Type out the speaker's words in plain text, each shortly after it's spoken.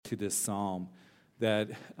to this psalm that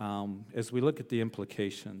as we look at the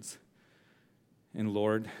implications and,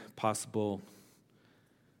 Lord, possible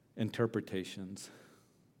interpretations,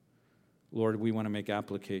 Lord, we want to make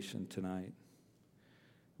application tonight.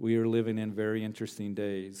 We are living in very interesting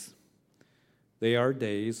days. They are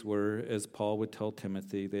days where, as Paul would tell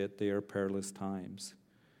Timothy, that they are perilous times.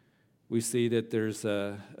 We see that there's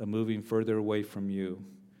a moving further away from you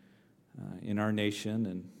in our nation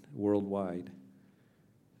and worldwide.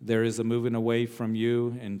 There is a moving away from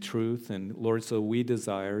you in truth, and Lord, so we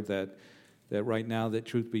desire that right now that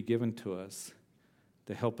truth be given to us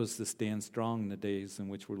to help us to stand strong in the days in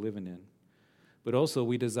which we're living in. But also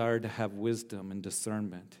we desire to have wisdom and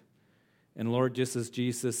discernment. And Lord, just as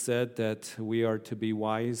Jesus said that we are to be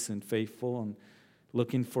wise and faithful and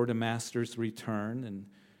looking for the Master's return and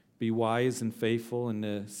be wise and faithful in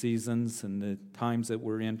the seasons and the times that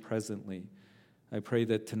we're in presently, I pray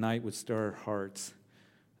that tonight would stir our hearts,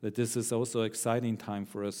 that this is also an exciting time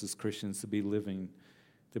for us as Christians to be living,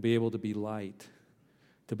 to be able to be light,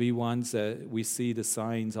 to be ones that we see the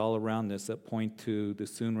signs all around us that point to the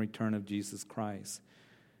soon return of Jesus Christ,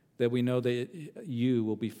 that we know that you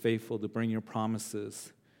will be faithful to bring your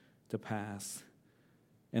promises to pass.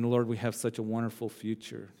 And Lord, we have such a wonderful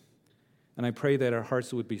future. And I pray that our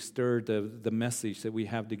hearts would be stirred to the message that we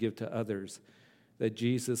have to give to others, that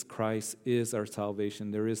Jesus Christ is our salvation.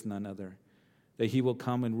 There is none other. That he will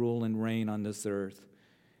come and rule and reign on this earth.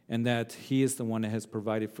 And that he is the one that has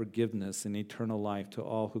provided forgiveness and eternal life to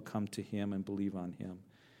all who come to him and believe on him.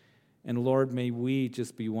 And Lord, may we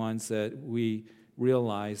just be ones that we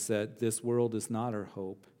realize that this world is not our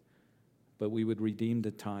hope, but we would redeem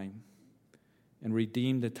the time. And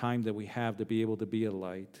redeem the time that we have to be able to be a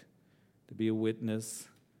light, to be a witness,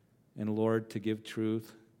 and Lord, to give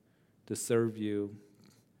truth, to serve you,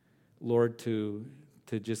 Lord, to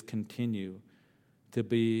just continue to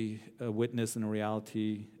be a witness and a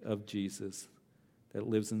reality of Jesus that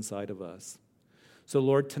lives inside of us. So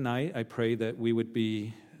Lord, tonight I pray that we would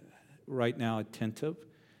be right now attentive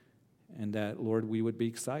and that, Lord, we would be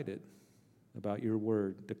excited about your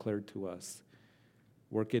word declared to us.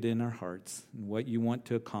 Work it in our hearts and what you want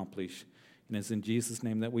to accomplish. And it's in Jesus'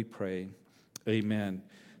 name that we pray. Amen.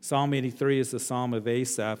 Psalm 83 is the Psalm of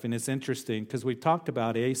Asaph, and it's interesting because we've talked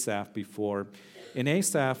about Asaph before. And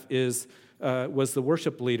Asaph was the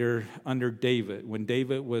worship leader under David. When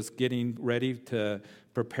David was getting ready to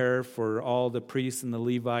prepare for all the priests and the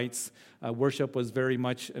Levites, worship was very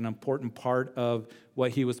much an important part of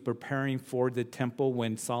what he was preparing for the temple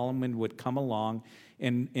when Solomon would come along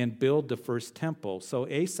and build the first temple. So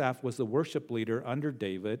Asaph was the worship leader under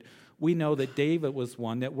David. We know that David was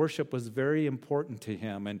one that worship was very important to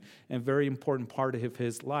him and very important part of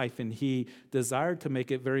his life, and he desired to make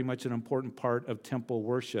it very much an important part of temple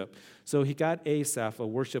worship. So he got Asaph, a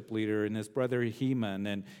worship leader, and his brother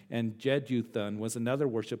Heman, and Jeduthun was another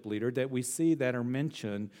worship leader that we see that are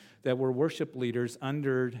mentioned that were worship leaders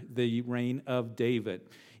under the reign of David.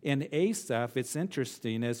 In Asaph, it's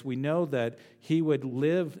interesting, as we know that he would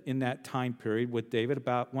live in that time period with David,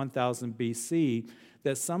 about 1000 BC,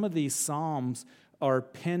 that some of these psalms are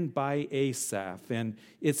penned by Asaph. And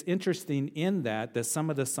it's interesting in that some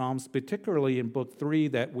of the psalms, particularly in book 3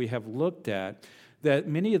 that we have looked at, that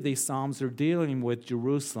many of these psalms are dealing with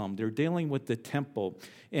Jerusalem. They're dealing with the temple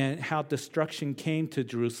and how destruction came to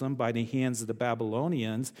Jerusalem by the hands of the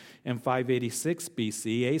Babylonians in 586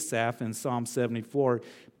 BC. Asaph in Psalm 74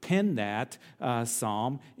 penned that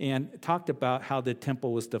psalm and talked about how the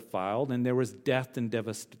temple was defiled and there was death and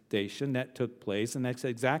devastation that took place. And that's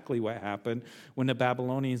exactly what happened when the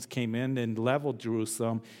Babylonians came in and leveled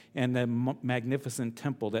Jerusalem and the magnificent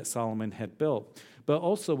temple that Solomon had built. But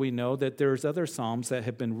also we know that there's other psalms that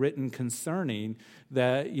have been written concerning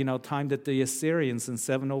the time that the Assyrians in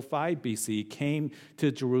 705 BC came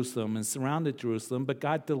to Jerusalem and surrounded Jerusalem, but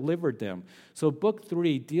God delivered them. So book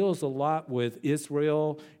 3 deals a lot with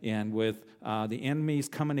Israel and with the enemies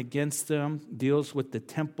coming against them, deals with the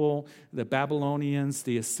temple, the Babylonians,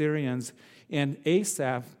 the Assyrians. And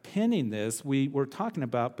Asaph penning this, we were talking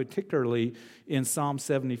about particularly in Psalm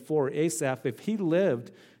 74. Asaph, if he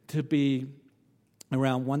lived to be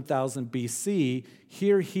around 1000 BC,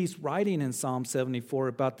 here he's writing in Psalm 74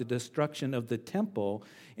 about the destruction of the temple,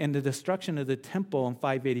 and the destruction of the temple in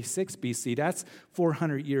 586 BC, that's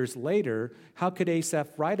 400 years later. How could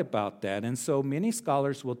Asaph write about that? And so many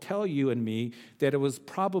scholars will tell you and me that it was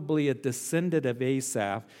probably a descendant of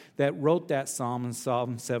Asaph that wrote that psalm in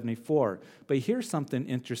Psalm 74. But here's something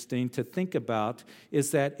interesting to think about,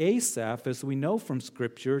 is that Asaph, as we know from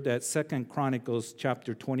Scripture, that 2 Chronicles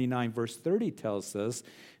chapter 29, verse 30 tells us,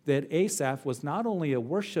 that Asaph was not only a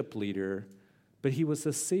worship leader, but he was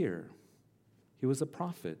a seer. He was a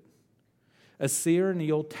prophet. A seer in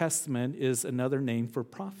the Old Testament is another name for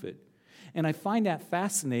prophet. And I find that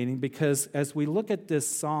fascinating because as we look at this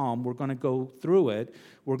psalm, we're going to go through it.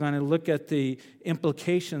 We're going to look at the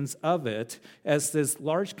implications of it as this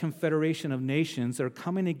large confederation of nations are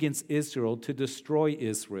coming against Israel to destroy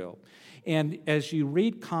Israel. And as you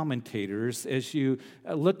read commentators, as you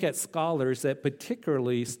look at scholars that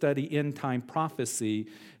particularly study end-time prophecy,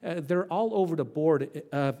 they're all over the board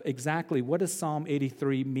of exactly what does Psalm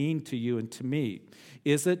 83 mean to you and to me.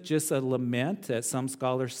 Is it just a lament, as some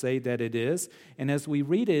scholars say that it is? And as we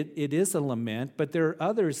read it, it is a lament, but there are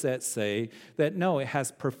others that say that no, it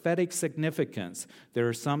has prophetic significance. There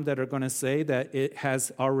are some that are going to say that it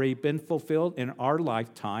has already been fulfilled in our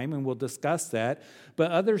lifetime, and we'll discuss that. But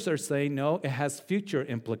others are saying, no, it has future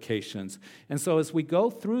implications. And so as we go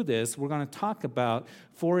through this, we're going to talk about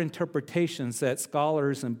 4 interpretations that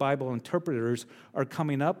scholars and Bible interpreters are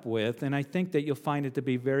coming up with, and I think that you'll find it to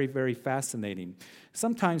be very, very fascinating.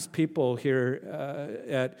 Sometimes people here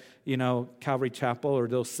at Calvary Chapel, or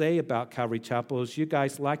they'll say about Calvary Chapel, is you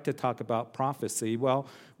guys like to talk about prophecy. Well,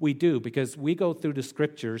 we do, because we go through the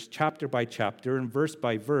scriptures chapter by chapter and verse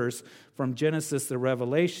by verse from Genesis to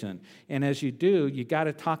Revelation. And as you do, you got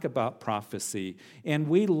to talk about prophecy. And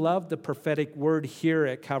we love the prophetic word here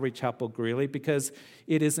at Calvary Chapel Greeley because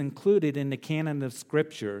it is included in the canon of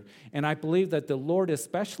Scripture. And I believe that the Lord,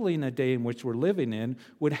 especially in the day in which we're living in,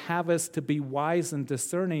 would have us to be wise and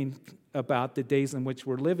discerning about the days in which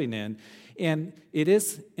we're living in. And it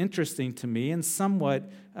is interesting to me and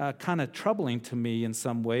somewhat kind of troubling to me in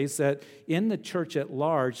some ways that in the church at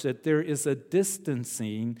large that there is a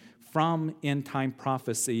distancing from end-time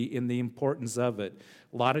prophecy and the importance of it.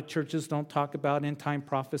 A lot of churches don't talk about end-time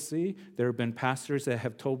prophecy. There have been pastors that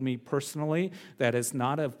have told me personally that it's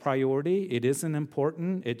not a priority. It isn't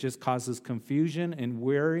important. It just causes confusion and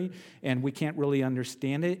worry, and we can't really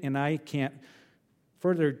understand it, and I can't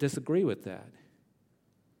further disagree with that.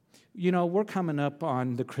 We're coming up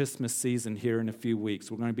on the Christmas season here in a few weeks.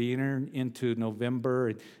 We're going to be entering into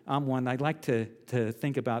November. I'd like to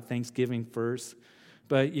think about Thanksgiving first.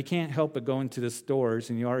 But you can't help but go into the stores,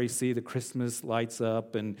 and you already see the Christmas lights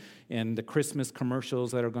up and the Christmas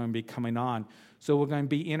commercials that are going to be coming on. So we're going to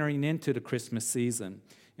be entering into the Christmas season.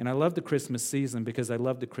 And I love the Christmas season because I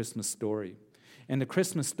love the Christmas story. And the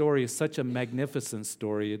Christmas story is such a magnificent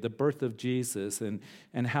story, the birth of Jesus and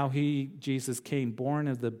how Jesus came, born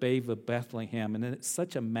of the babe of Bethlehem. And it's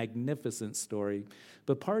such a magnificent story.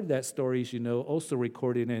 But part of that story, as you know, also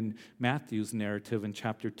recorded in Matthew's narrative in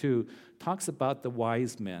chapter 2, talks about the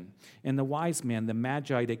wise men. And the wise men, the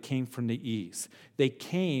magi that came from the east, they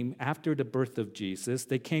came after the birth of Jesus.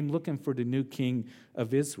 They came looking for the new king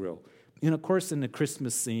of Israel. And of course, in the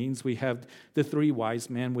Christmas scenes, we have the 3 wise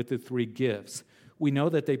men with the 3 gifts. We know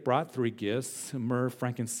that they brought 3 gifts: myrrh,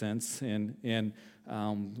 frankincense, and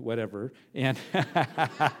whatever. And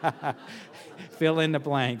fill in the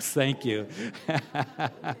blanks. Thank you.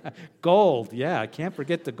 Gold. Yeah, I can't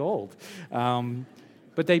forget the gold.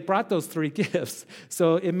 But they brought those 3 gifts.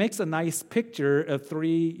 So it makes a nice picture of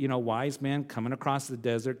 3, wise men coming across the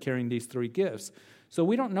desert carrying these 3 gifts. So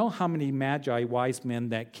we don't know how many magi, wise men,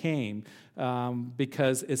 that came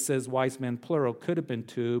because it says wise men, plural, could have been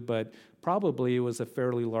 2, but probably it was a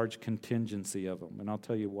fairly large contingency of them. And I'll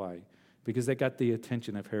tell you why. Because they got the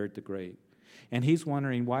attention of Herod the Great. And he's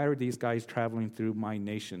wondering, why are these guys traveling through my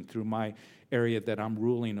nation, through my area that I'm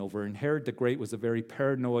ruling over? And Herod the Great was a very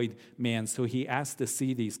paranoid man, so he asked to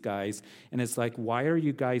see these guys. And it's like, why are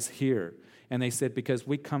you guys here? And they said, because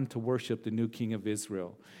we come to worship the new king of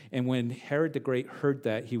Israel. And when Herod the Great heard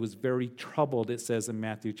that, he was very troubled, it says in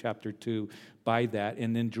Matthew chapter 2, by that.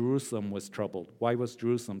 And then Jerusalem was troubled. Why was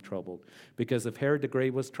Jerusalem troubled? Because if Herod the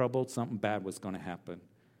Great was troubled, something bad was going to happen.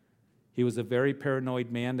 He was a very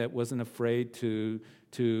paranoid man that wasn't afraid to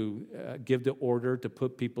give the order to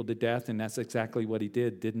put people to death, and that's exactly what he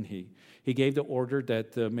did, didn't he? He gave the order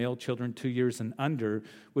that the male children 2 years and under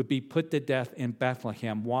would be put to death in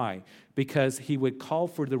Bethlehem. Why? Because he would call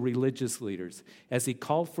for the religious leaders. As he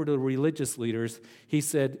called for the religious leaders, he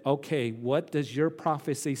said, okay, what does your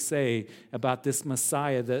prophecy say about this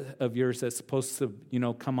Messiah of yours that's supposed to,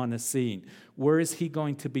 come on the scene? Where is he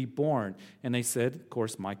going to be born? And they said, of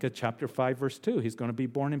course, Micah chapter 5, verse 2, he's going to be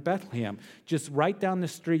born in Bethlehem, just right down the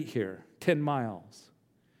street here, 10 miles.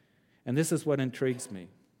 And this is what intrigues me.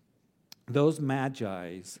 Those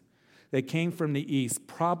magi's, they came from the east,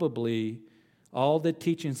 probably all the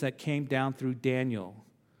teachings that came down through Daniel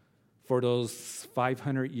for those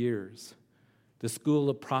 500 years, the school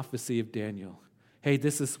of prophecy of Daniel. Hey,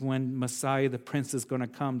 this is when Messiah, the prince, is going to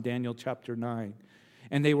come, Daniel chapter 9.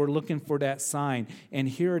 And they were looking for that sign. And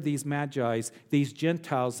here are these magi, these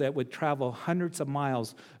Gentiles that would travel hundreds of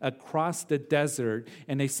miles across the desert.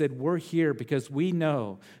 And they said, we're here because we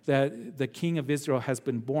know that the King of Israel has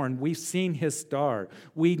been born. We've seen his star.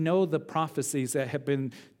 We know the prophecies that have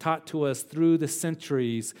been taught to us through the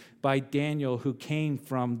centuries by Daniel, who came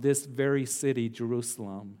from this very city,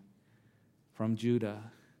 Jerusalem, from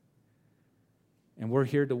Judah. And we're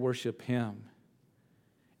here to worship him.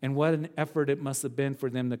 And what an effort it must have been for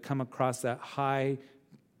them to come across that high,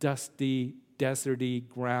 dusty, deserty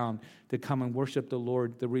ground to come and worship the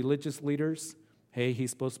Lord. The religious leaders, hey, he's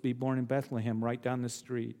supposed to be born in Bethlehem, right down the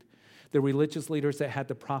street. The religious leaders that had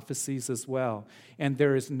the prophecies as well. And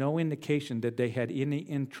there is no indication that they had any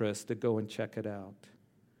interest to go and check it out.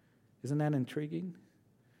 Isn't that intriguing?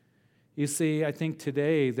 You see, I think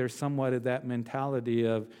today there's somewhat of that mentality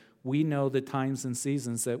of we know the times and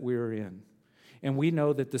seasons that we're in. And we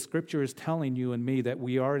know that the Scripture is telling you and me that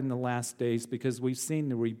we are in the last days because we've seen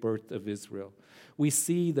the rebirth of Israel. We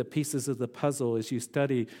see the pieces of the puzzle as you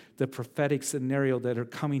study the prophetic scenario that are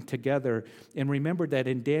coming together. And remember that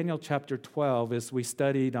in Daniel chapter 12, as we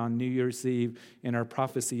studied on New Year's Eve in our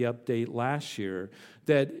prophecy update last year,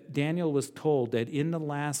 that Daniel was told that in the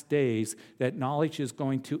last days that knowledge is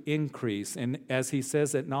going to increase. And as he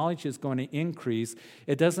says that knowledge is going to increase,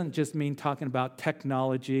 it doesn't just mean talking about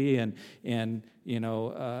technology and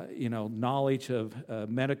knowledge of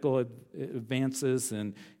medical advances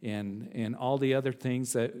and all the other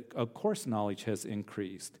things that, of course, knowledge has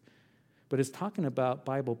increased. But it's talking about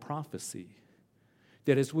Bible prophecy.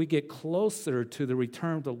 That as we get closer to the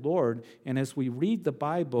return of the Lord, and as we read the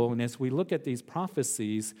Bible, and as we look at these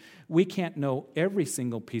prophecies, we can't know every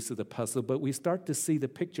single piece of the puzzle, but we start to see the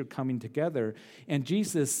picture coming together. And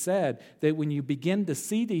Jesus said that when you begin to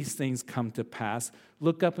see these things come to pass,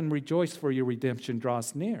 look up and rejoice, for your redemption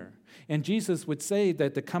draws near. And Jesus would say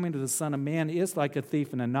that the coming of the Son of Man is like a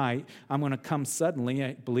thief in the night. I'm going to come suddenly.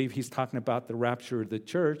 I believe he's talking about the rapture of the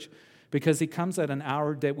church, because he comes at an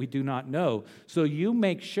hour that we do not know. So you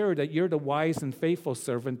make sure that you're the wise and faithful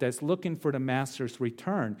servant that's looking for the master's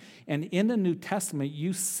return. And in the New Testament,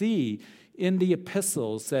 you see in the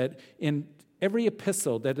epistles that in every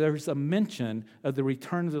epistle that there's a mention of the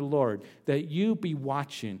return of the Lord, that you be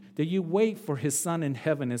watching, that you wait for his Son in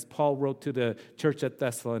heaven, as Paul wrote to the church at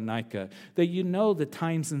Thessalonica, that you know the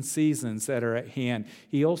times and seasons that are at hand.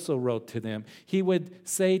 He also wrote to them. He would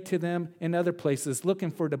say to them in other places,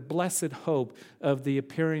 looking for the blessed hope of the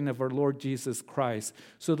appearing of our Lord Jesus Christ.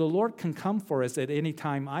 So the Lord can come for us at any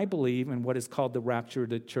time, I believe, in what is called the rapture of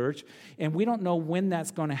the church, and we don't know when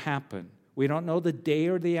that's going to happen. We don't know the day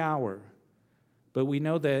or the hour. But we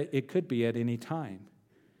know that it could be at any time.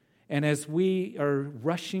 And as we are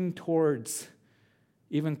rushing towards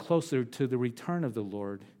even closer to the return of the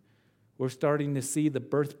Lord, we're starting to see the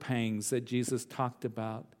birth pangs that Jesus talked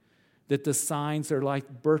about. That the signs are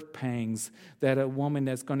like birth pangs, that a woman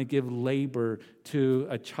that's going to give labor to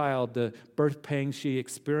a child, the birth pangs she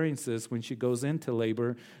experiences when she goes into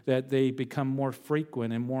labor, that they become more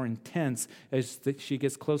frequent and more intense as she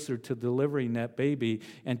gets closer to delivering that baby.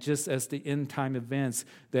 And just as the end time events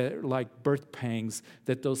that are like birth pangs,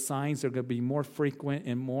 that those signs are going to be more frequent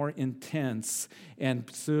and more intense. And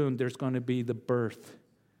soon there's going to be the birth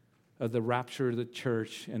of the rapture of the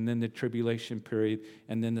church, and then the tribulation period,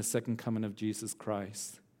 and then the second coming of Jesus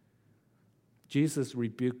Christ. Jesus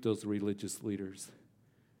rebuked those religious leaders.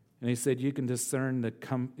 And he said, you can discern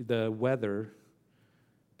the weather,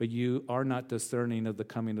 but you are not discerning of the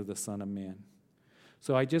coming of the Son of Man.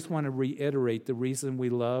 So I just want to reiterate the reason we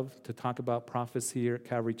love to talk about prophecy here at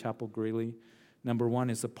Calvary Chapel, Greeley. Number one,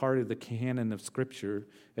 is a part of the canon of Scripture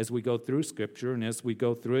as we go through Scripture, and as we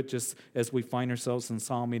go through it, just as we find ourselves in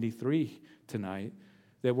Psalm 83 tonight,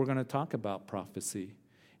 that we're going to talk about prophecy.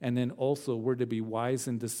 And then also, we're to be wise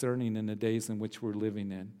and discerning in the days in which we're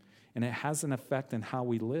living in. And it has an effect on how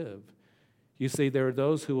we live. You see, there are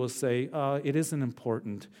those who will say, it isn't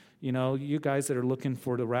important. You know, you guys that are looking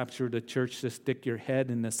for the rapture of the church, just stick your head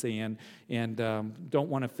in the sand and don't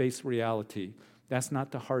want to face reality. That's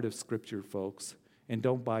not the heart of Scripture, folks, and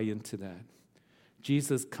don't buy into that.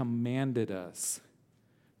 Jesus commanded us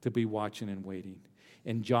to be watching and waiting.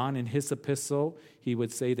 And John, in his epistle, he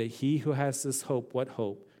would say that he who has this hope, what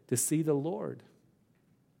hope? To see the Lord,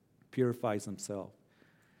 purifies himself.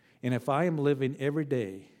 And if I am living every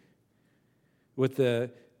day with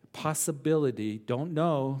the possibility, don't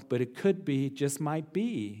know, but it could be, just might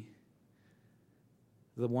be,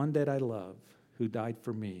 the one that I love who died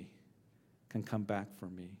for me, can come back for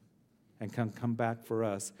me and can come back for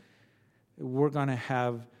us, we're going to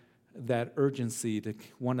have that urgency to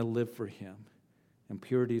want to live for him and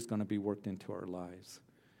purity is going to be worked into our lives.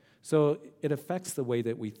 So it affects the way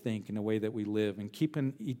that we think and the way that we live, and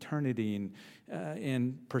keeping eternity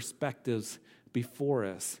in perspectives before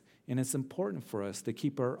us. And it's important for us to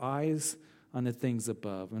keep our eyes on the things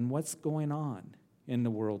above and what's going on in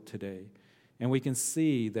the world today. And we can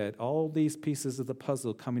see that all these pieces of the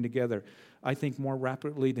puzzle coming together, I think, more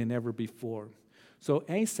rapidly than ever before. So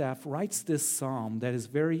Asaph writes this psalm that is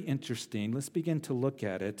very interesting. Let's begin to look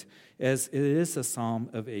at it, as it is a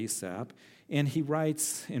psalm of Asaph. And he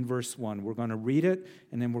writes in verse 1. We're going to read it,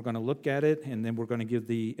 and then we're going to look at it, and then we're going to give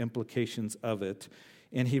the implications of it.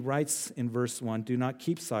 And he writes in verse 1, "Do not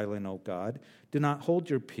keep silent, O God. Do not hold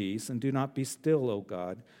your peace, and do not be still, O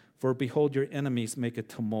God. For behold, your enemies make a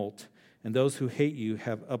tumult, and those who hate you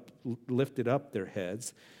have lifted up their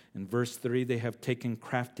heads." In verse 3, "They have taken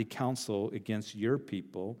crafty counsel against your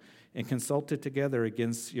people and consulted together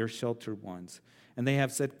against your sheltered ones. And they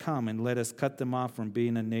have said, 'Come, and let us cut them off from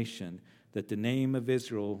being a nation, that the name of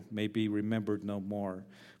Israel may be remembered no more.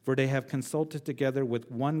 For they have consulted together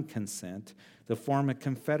with one consent to form a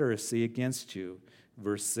confederacy against you.'"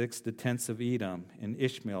 Verse 6, "The tents of Edom and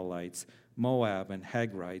Ishmaelites, Moab and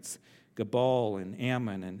Hagrites, Gebal and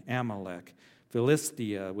Ammon and Amalek,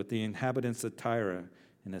 Philistia with the inhabitants of Tyre,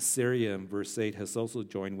 and Assyria," in verse 8, "has also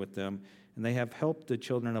joined with them, and they have helped the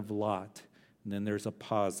children of Lot." And then there's a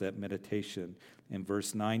pause at meditation. In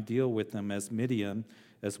verse 9, "Deal with them as Midian,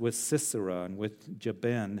 as with Sisera, and with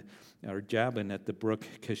Jabin at the brook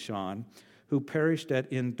Kishon, who perished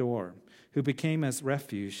at Endor, who became as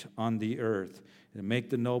refuge on the earth, and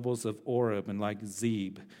make the nobles of Oreb and like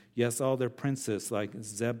Zeb, yes, all their princes like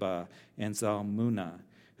Zebah and Zalmunna,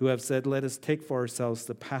 who have said, 'Let us take for ourselves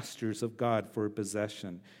the pastures of God for a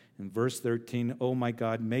possession.'" In verse 13, "O my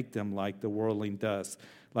God, make them like the whirling dust,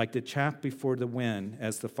 like the chaff before the wind,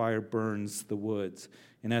 as the fire burns the woods,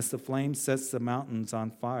 and as the flame sets the mountains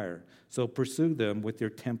on fire. So pursue them with your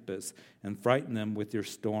tempest, and frighten them with your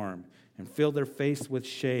storm, and fill their face with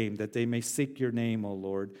shame, that they may seek your name, O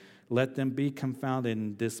Lord. Let them be confounded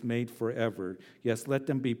and dismayed forever. Yes, let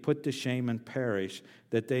them be put to shame and perish,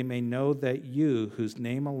 that they may know that you, whose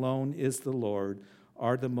name alone is the Lord,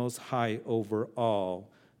 are the most high over all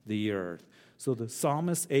the earth." So the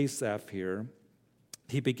psalmist Asaph here,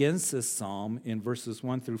 he begins this psalm in verses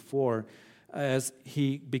 1 through 4 as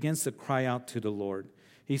he begins to cry out to the Lord.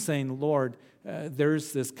 He's saying, "Lord,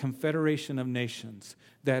 there's this confederation of nations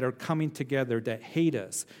that are coming together that hate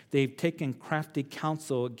us. They've taken crafty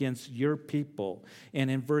counsel against your people."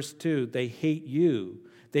 And in verse 2, they hate you.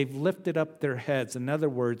 They've lifted up their heads. In other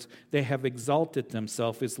words, they have exalted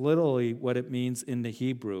themselves, is literally what it means in the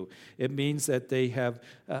Hebrew. It means that they have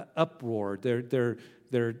uproar. They're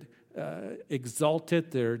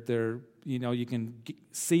exalted. They're you can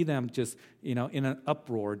see them just in an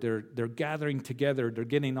uproar. They're gathering together. They're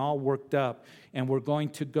getting all worked up, and we're going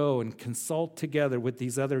to go and consult together with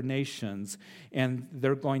these other nations, and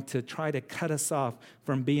they're going to try to cut us off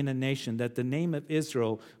from being a nation, that the name of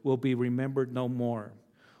Israel will be remembered no more.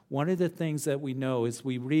 One of the things that we know is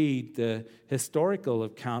we read the historical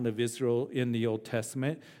account of Israel in the Old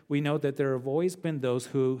Testament. We know that there have always been those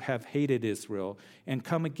who have hated Israel and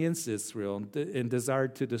come against Israel and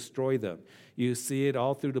desired to destroy them. You see it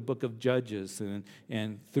all through the book of Judges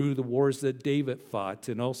and through the wars that David fought,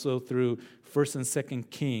 and also through 1st and 2nd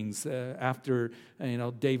Kings after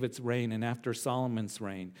David's reign and after Solomon's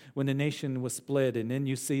reign, when the nation was split. And then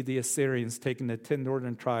you see the Assyrians taking the 10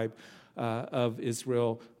 northern tribe of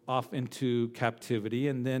Israel off into captivity,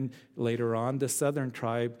 and then later on the southern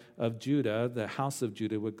tribe of Judah, the house of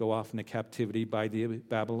Judah, would go off into captivity by the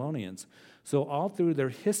Babylonians. So all through their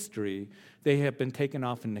history, they have been taken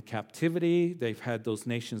off into captivity. They've had those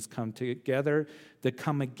nations come together to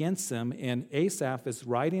come against them, and Asaph is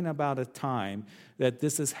writing about a time that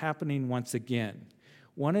this is happening once again.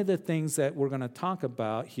 One of the things that we're going to talk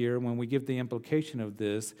about here when we give the implication of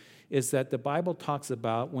this is that the Bible talks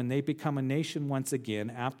about when they become a nation once again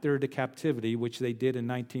after the captivity, which they did in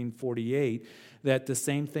 1948, that the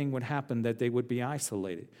same thing would happen, that they would be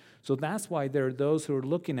isolated. So that's why there are those who are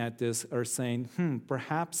looking at this are saying,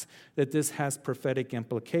 perhaps that this has prophetic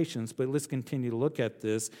implications, but let's continue to look at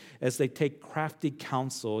this as they take crafty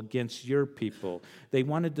counsel against your people. They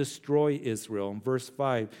want to destroy Israel. In verse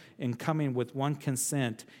 5, and coming with one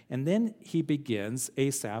consent. And then he begins,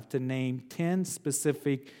 Asaph, to name 10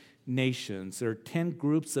 specific nations, or 10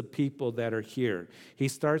 groups of people that are here. He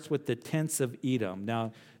starts with the tents of Edom.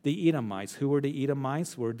 Now, the Edomites, who were the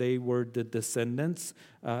Edomites? They were the descendants,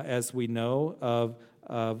 as we know, of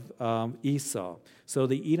Esau. So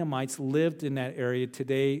the Edomites lived in that area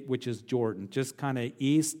today, which is Jordan, just kind of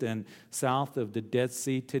east and south of the Dead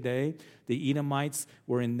Sea today. The Edomites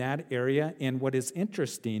were in that area. And what is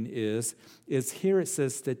interesting is here it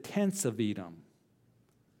says the tents of Edom.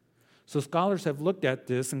 So scholars have looked at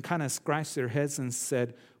this and kind of scratched their heads and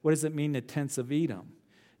said, what does it mean, the tents of Edom?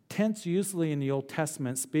 Tents usually in the Old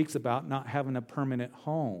Testament speaks about not having a permanent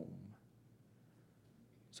home.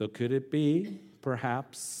 So could it be,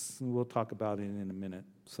 perhaps, we'll talk about it in a minute.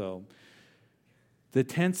 So the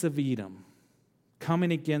tents of Edom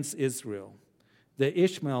coming against Israel. The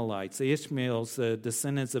Ishmaelites, the Ishmaels, the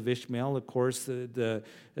descendants of Ishmael, of course, the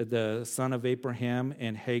son of Abraham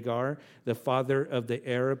and Hagar, the father of the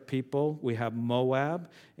Arab people. We have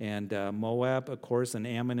Moab, and Moab, of course, and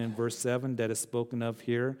Ammon in verse 7 that is spoken of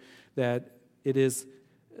here, that it is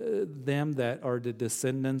them that are the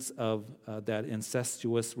descendants of that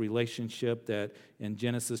incestuous relationship that in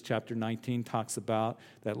Genesis chapter 19 talks about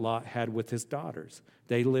that Lot had with his daughters.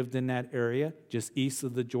 They lived in that area just east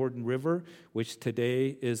of the Jordan River, which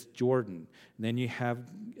today is Jordan. And then you have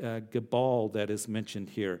Gebal that is mentioned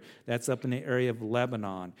here. That's up in the area of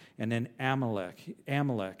Lebanon. And then Amalek.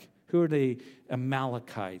 Who are the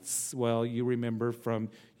Amalekites? Well, you remember from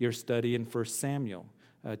your study in 1 Samuel.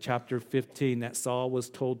 Chapter 15, that Saul was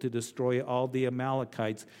told to destroy all the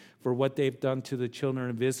Amalekites for what they've done to the children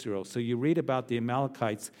of Israel. So you read about the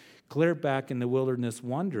Amalekites clear back in the wilderness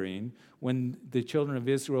wandering when the children of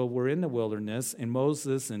Israel were in the wilderness, and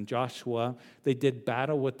Moses and Joshua, they did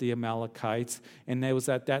battle with the Amalekites, and it was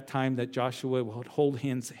at that time that Joshua would hold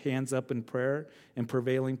his hands up in prayer, in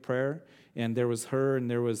prevailing prayer. And there was her and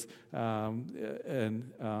there was Aaron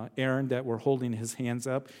that were holding his hands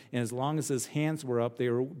up. And as long as his hands were up, they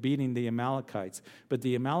were beating the Amalekites. But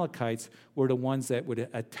the Amalekites were the ones that would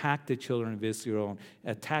attack the children of Israel,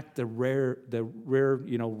 attack the rare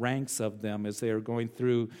ranks of them as they were going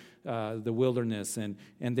through the wilderness. And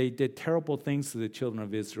they did terrible things to the children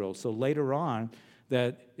of Israel. So later on,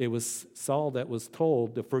 that it was Saul that was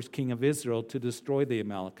told, the first king of Israel, to destroy the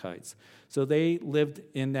Amalekites. So they lived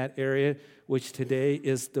in that area, which today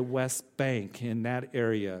is the West Bank, in that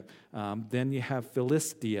area. Then you have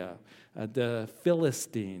Philistia, the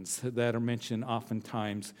Philistines that are mentioned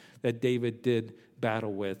oftentimes that David did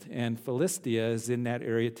battle with. And Philistia is in that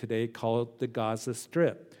area today called the Gaza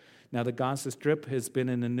Strip. Now, the Gaza Strip has been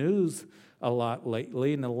in the news a lot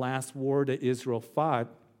lately. In the last war that Israel fought,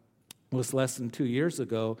 was less than 2 years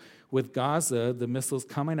ago with Gaza, the missiles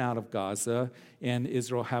coming out of Gaza, and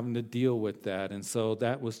Israel having to deal with that. And so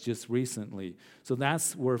that was just recently. So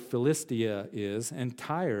that's where Philistia is. And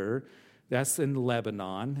Tyre, that's in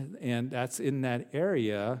Lebanon, and that's in that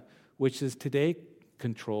area, which is today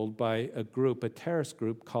controlled by a terrorist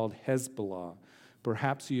group called Hezbollah.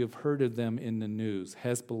 Perhaps you have heard of them in the news.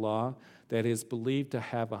 Hezbollah, that is believed to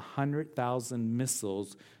have 100,000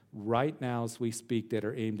 missiles right now as we speak that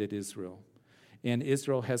are aimed at Israel. And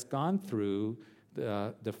Israel has gone through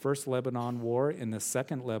the first Lebanon war and the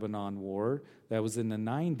second Lebanon war that was in the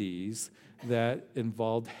 90s that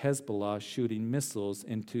involved Hezbollah shooting missiles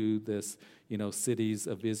into this, cities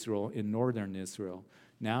of Israel in northern Israel.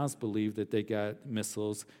 Now it's believed that they got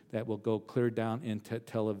missiles that will go clear down into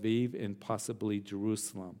Tel Aviv and possibly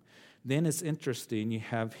Jerusalem. Then it's interesting, you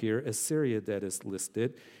have here Assyria that is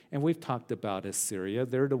listed, and we've talked about Assyria.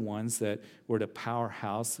 They're the ones that were the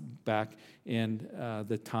powerhouse back in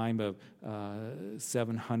the time of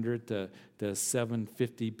 700 to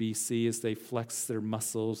 750 BC as they flexed their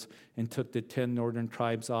muscles and took the 10 northern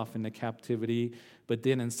tribes off into captivity. But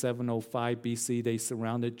then in 705 BC, they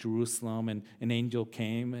surrounded Jerusalem, and an angel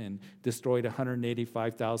came and destroyed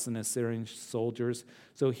 185,000 Assyrian soldiers.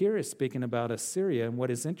 So here it's speaking about Assyria, and what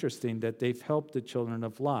is interesting, that they've helped the children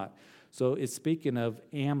of Lot. So it's speaking of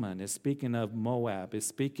Ammon, it's speaking of Moab, it's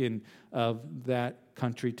speaking of that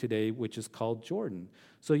country today, which is called Jordan.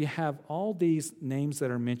 So you have all these names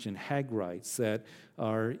that are mentioned, Hagrites that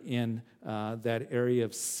are in that area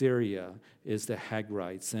of Syria is the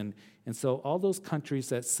Hagrites. And so all those countries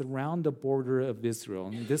that surround the border of Israel,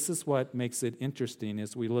 and this is what makes it interesting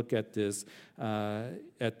as we look at this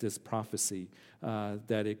prophecy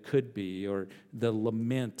that it could be, or the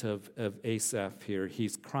lament of Asaph here.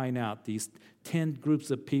 He's crying out these 10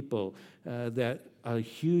 groups of people that a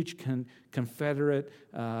huge Confederate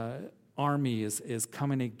army is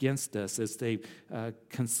coming against us as they've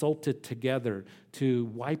consulted together to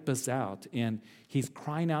wipe us out. And he's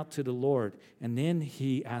crying out to the Lord. And then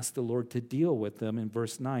he asked the Lord to deal with them in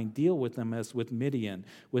verse 9. Deal with them as with Midian,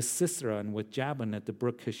 with Sisera, and with Jabin at the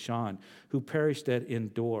brook Kishon, who perished at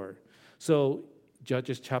Endor. So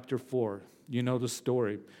Judges chapter 4, You know the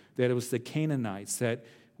story, that it was the Canaanites that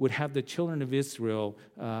would have the children of Israel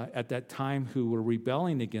at that time who were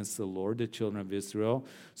rebelling against the Lord, the children of Israel.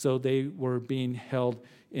 So they were being held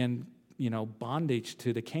in, bondage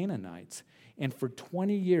to the Canaanites. And for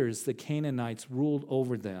 20 years, the Canaanites ruled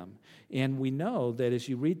over them. And we know that as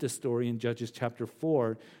you read the story in Judges chapter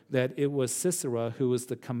 4, that it was Sisera who was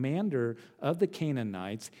the commander of the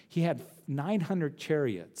Canaanites. He had 900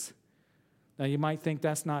 chariots. Now, you might think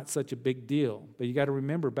that's not such a big deal, but you got to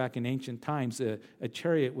remember back in ancient times, a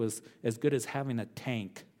chariot was as good as having a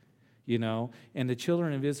tank, and the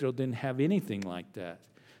children of Israel didn't have anything like that.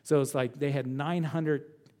 So it's like they had 900,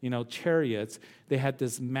 chariots. They had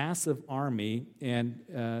this massive army,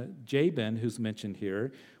 and Jabin, who's mentioned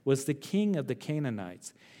here, was the king of the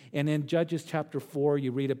Canaanites. And in Judges chapter 4,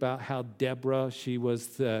 you read about how Deborah, she was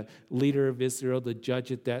the leader of Israel, the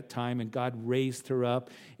judge at that time, and God raised her up,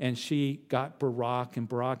 and she got Barak, and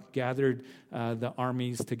Barak gathered the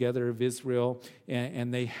armies together of Israel,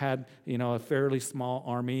 and they had, a fairly small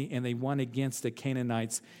army, and they won against the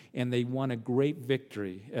Canaanites, and they won a great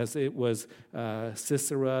victory, as it was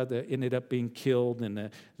Sisera that ended up being killed,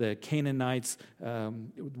 and the Canaanites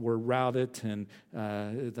were routed, and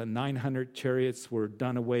the 900 chariots were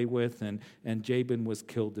done away with, and Jabin was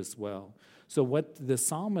killed as well. So what the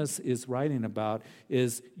psalmist is writing about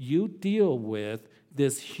is you deal with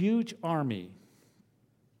this huge army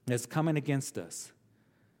that's coming against us,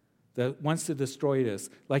 that wants to destroy us,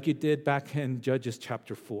 like you did back in Judges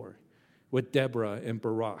chapter 4 with Deborah and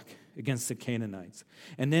Barak against the Canaanites.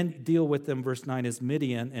 And then deal with them, verse 9 is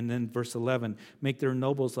Midian, and then verse 11, make their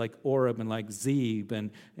nobles like Oreb and like Zeb,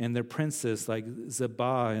 and their princes like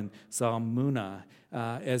Zebah and Salmunah.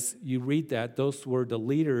 As you read that, those were the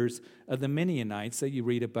leaders of the Midianites that you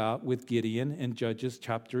read about with Gideon in Judges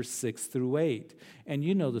chapters 6 through 8. And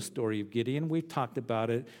you know the story of Gideon. We've talked about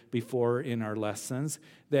it before in our lessons,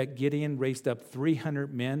 that Gideon raised up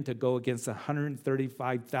 300 men to go against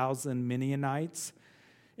 135,000 Midianites.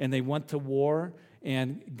 And they went to war,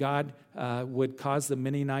 and God would cause the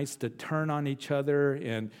Midianites to turn on each other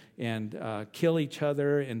and kill each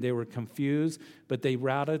other, and they were confused. But they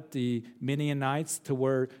routed the Midianites to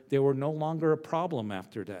where they were no longer a problem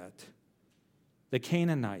after that. The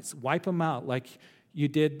Canaanites, wipe them out like you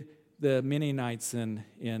did the Midianites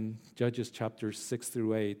in Judges chapters 6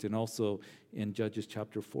 through 8, and also in Judges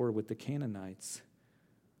chapter 4 with the Canaanites.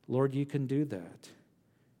 Lord, you can do that.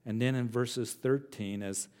 And then in verses 13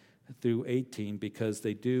 through 18, because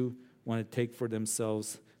they do want to take for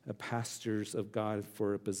themselves pastures of God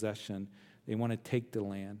for a possession, they want to take the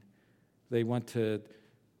land. They want to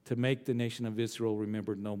make the nation of Israel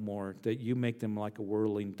remembered no more, that you make them like a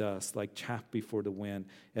whirling dust, like chaff before the wind,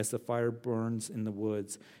 as the fire burns in the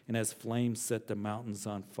woods, and as flames set the mountains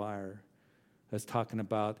on fire. I was talking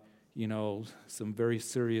about, some very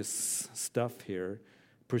serious stuff here.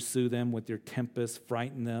 Pursue them with your tempest,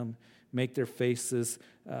 frighten them, make their faces,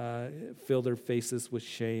 fill their faces with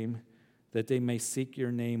shame, that they may seek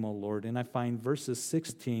your name, O Lord. And I find verses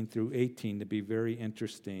 16 through 18 to be very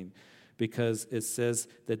interesting, because it says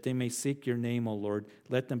that they may seek your name, O Lord.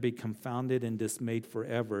 Let them be confounded and dismayed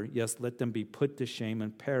forever. Yes, let them be put to shame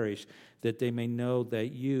and perish, that they may know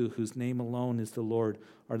that you, whose name alone is the Lord,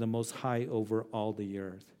 are the most high over all the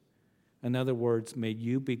earth. In other words, may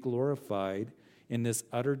you be glorified in this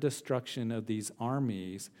utter destruction of these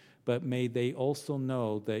armies, but may they also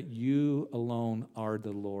know that you alone are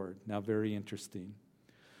the Lord. Now, very interesting.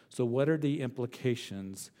 So what are the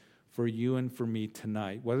implications for you and for me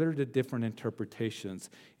tonight? What are the different interpretations?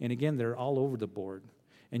 And again, they're all over the board.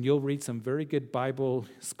 And you'll read some very good Bible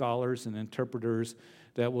scholars and interpreters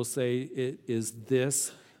that will say it is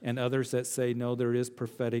this, and others that say, no, there is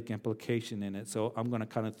prophetic implication in it. So I'm going to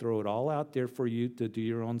kind of throw it all out there for you to do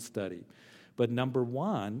your own study. But number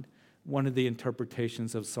one of the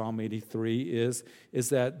interpretations of Psalm 83 is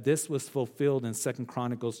that this was fulfilled in 2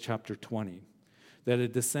 Chronicles chapter 20. That a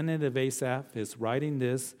descendant of Asaph is writing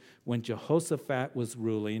this when Jehoshaphat was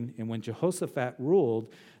ruling. And when Jehoshaphat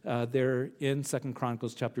ruled, there in 2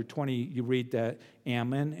 Chronicles chapter 20, you read that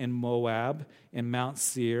Ammon and Moab and Mount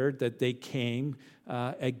Seir, that they came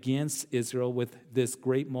against Israel with this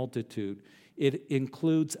great multitude. It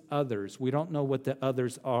includes others. We don't know what the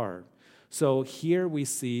others are. So here we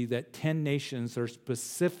see that 10 nations are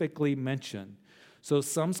specifically mentioned. So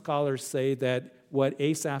some scholars say that what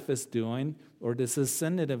Asaph is doing, or this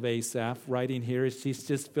descendant of Asaph writing here, is he's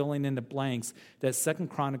just filling in the blanks that 2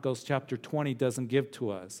 Chronicles chapter 20 doesn't give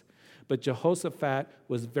to us. But Jehoshaphat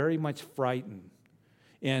was very much frightened.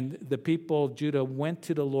 And the people of Judah went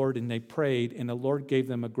to the Lord and they prayed, and the Lord gave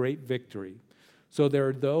them a great victory. So there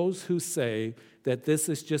are those who say that this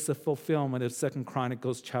is just a fulfillment of 2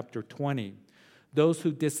 Chronicles chapter 20. Those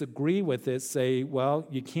who disagree with it say, well,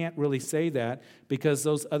 you can't really say that because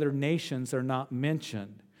those other nations are not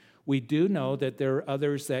mentioned. We do know that there are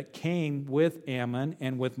others that came with Ammon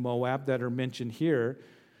and with Moab that are mentioned here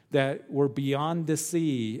that were beyond the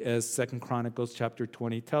sea, as 2 Chronicles chapter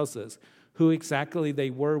 20 tells us. Who exactly they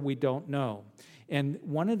were, we don't know. And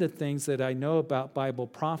one of the things that I know about Bible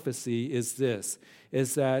prophecy is this,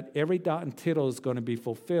 is that every dot and tittle is going to be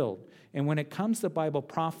fulfilled. And when it comes to Bible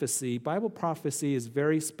prophecy is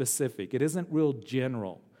very specific. It isn't real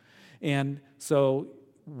general. And so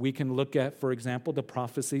we can look at, for example, the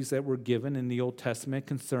prophecies that were given in the Old Testament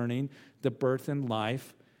concerning the birth and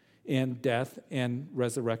life and death and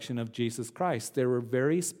resurrection of Jesus Christ. There were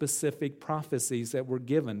very specific prophecies that were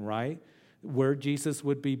given, right? Where Jesus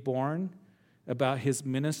would be born, about his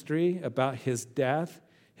ministry, about his death,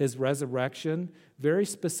 his resurrection, very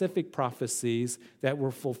specific prophecies that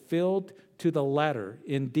were fulfilled to the letter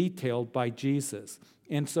in detail by Jesus.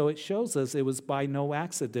 And so it shows us it was by no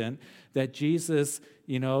accident that Jesus,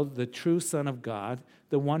 the true Son of God,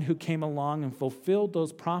 the one who came along and fulfilled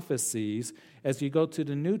those prophecies. As you go to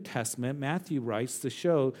the New Testament, Matthew writes to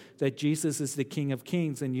show that Jesus is the King of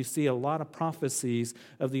Kings, and you see a lot of prophecies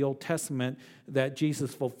of the Old Testament that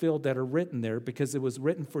Jesus fulfilled that are written there because it was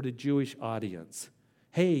written for the Jewish audience.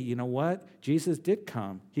 Hey, you know what? Jesus did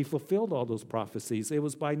come. He fulfilled all those prophecies. It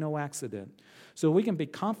was by no accident. So we can be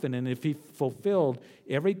confident if he fulfilled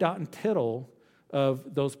every dot and tittle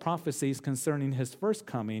of those prophecies concerning his first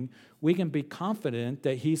coming, we can be confident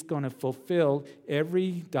that he's going to fulfill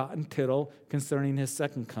every dot and tittle concerning his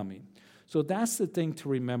second coming. So that's the thing to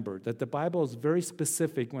remember, that the Bible is very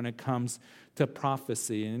specific when it comes to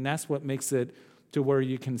prophecy, and that's what makes it to where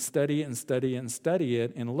you can study it and study it and study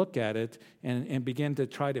it and look at it and begin to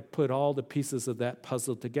try to put all the pieces of that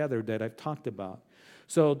puzzle together that I've talked about.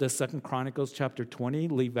 So the 2 Chronicles chapter 20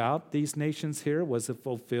 leave out these nations here. Was it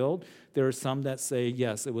fulfilled? There are some that say,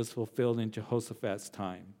 yes, it was fulfilled in Jehoshaphat's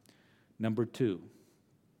time. Number 2,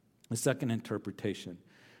 the second interpretation.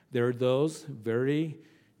 There are those very,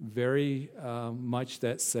 very much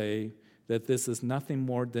that say that this is nothing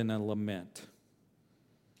more than a lament.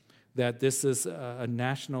 That this is a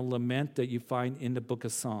national lament that you find in the book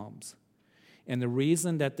of Psalms. And the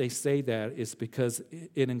reason that they say that is because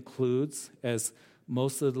it includes, as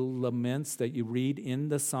most of the laments that you read in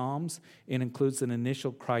the Psalms, it includes an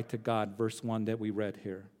initial cry to God, verse 1 that we read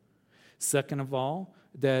here. Second of all,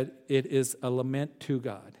 that it is a lament to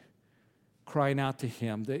God, crying out to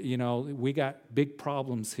him that, we got big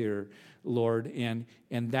problems here, Lord, and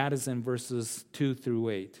that is in verses 2 through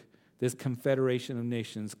 8, this confederation of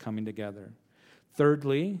nations coming together.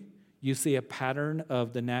 Thirdly, you see a pattern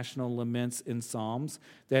of the national laments in Psalms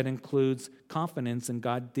that includes confidence in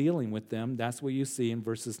God dealing with them. That's what you see in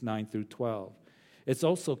verses 9 through 12. It's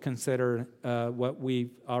also considered what we've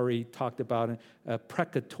already talked about, a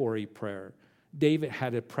precatory prayer. David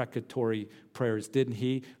had a precatory prayers, didn't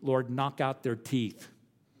he? Lord, knock out their teeth.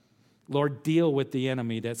 Lord, deal with the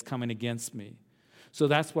enemy that's coming against me. So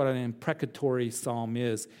that's what an imprecatory psalm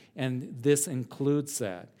is, and this includes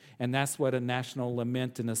that. And that's what a national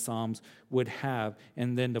lament in the Psalms would have.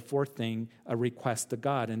 And then the fourth thing, a request to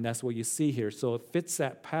God, and that's what you see here. So it fits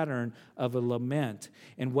that pattern of a lament.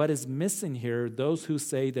 And what is missing here, those who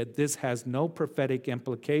say that this has no prophetic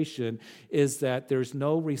implication, is that there's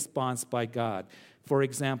no response by God. For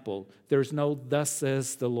example, there's no thus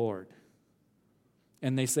says the Lord.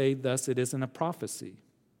 And they say thus it isn't a prophecy.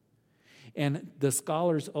 And the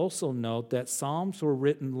scholars also note that Psalms were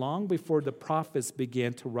written long before the prophets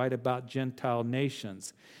began to write about Gentile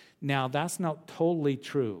nations. Now, that's not totally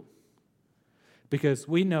true, because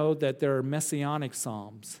we know that there are messianic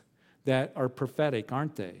Psalms that are prophetic,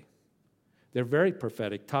 aren't they? They're very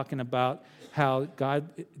prophetic, talking about how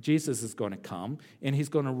Jesus is going to come, and he's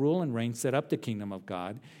going to rule and reign, set up the kingdom of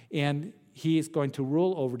God, and he is going to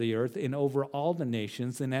rule over the earth and over all the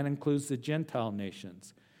nations, and that includes the Gentile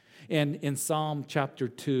nations. And in Psalm chapter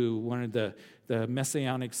 2, one of the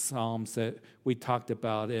messianic psalms that we talked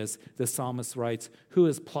about, is the psalmist writes, who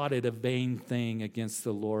has plotted a vain thing against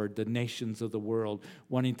the Lord, the nations of the world,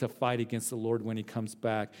 wanting to fight against the Lord when he comes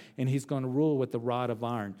back, and he's going to rule with a rod of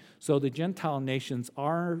iron. So the Gentile nations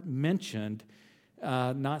are mentioned,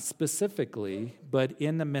 not specifically, but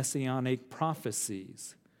in the messianic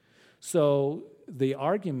prophecies. So the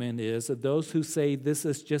argument is that those who say this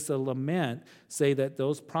is just a lament say that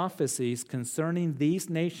those prophecies concerning these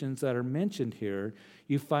nations that are mentioned here,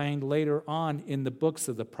 you find later on in the books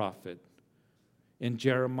of the prophet, in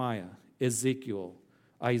Jeremiah, Ezekiel,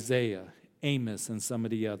 Isaiah, Amos, and some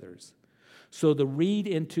of the others. So the read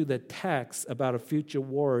into the text about a future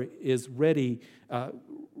war is really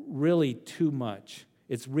too much.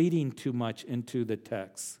 It's reading too much into the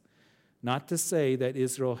text. Not to say that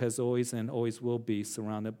Israel has always and always will be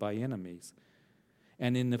surrounded by enemies.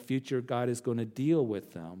 And in the future, God is going to deal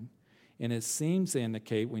with them. And it seems to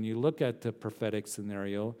indicate, when you look at the prophetic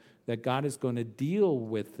scenario, that God is going to deal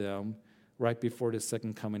with them right before the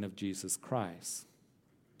second coming of Jesus Christ.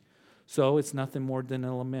 So it's nothing more than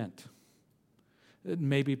a lament.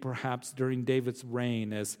 Maybe perhaps during David's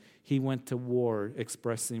reign as he went to war,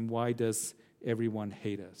 expressing, why does everyone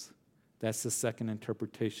hate us? That's the second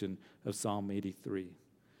interpretation of Psalm 83.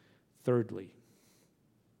 Thirdly,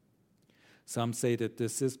 some say that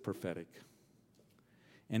this is prophetic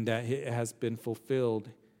and that it has been fulfilled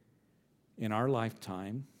in our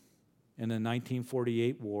lifetime, in the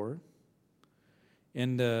 1948 war,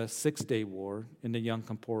 in the Six-Day War, in the Yom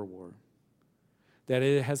Kippur War. That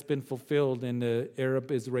it has been fulfilled in the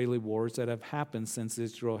Arab-Israeli wars that have happened since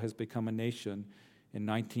Israel has become a nation. In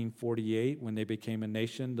 1948, when they became a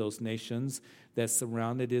nation, those nations that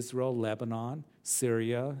surrounded Israel, Lebanon,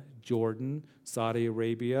 Syria, Jordan, Saudi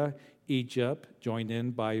Arabia, Egypt, joined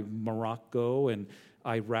in by Morocco and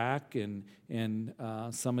Iraq and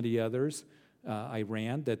some of the others,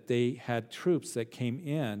 Iran, that they had troops that came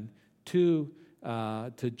in to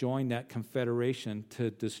join that confederation to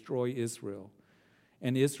destroy Israel.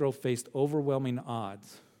 And Israel faced overwhelming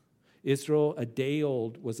odds. Israel, a day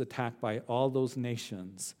old, was attacked by all those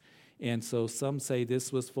nations. And so some say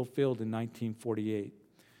this was fulfilled in 1948.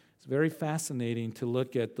 It's very fascinating to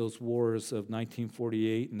look at those wars of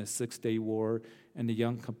 1948 and the Six-Day War and the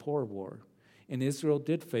Yom Kippur War. And Israel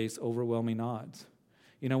did face overwhelming odds.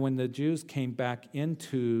 You know, when the Jews came back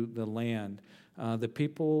into the land, the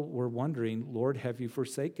people were wondering, Lord, have you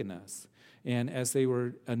forsaken us? And as they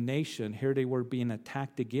were a nation, here they were being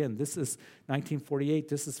attacked again. This is 1948.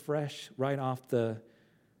 This is fresh right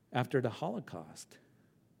after the Holocaust.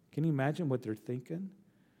 Can you imagine what they're thinking?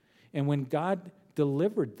 And when God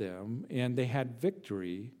delivered them and they had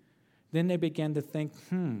victory, then they began to think,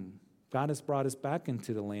 God has brought us back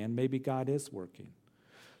into the land. Maybe God is working.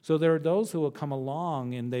 So there are those who will come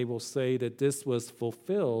along and they will say that this was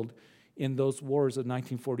fulfilled in those wars of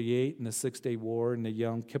 1948 and the Six-Day War and the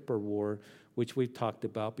Yom Kippur War, which we've talked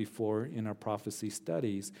about before in our prophecy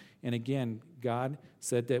studies. And again, God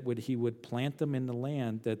said that He would plant them in the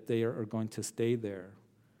land, that they are going to stay there.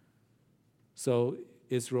 So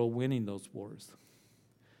Israel winning those wars.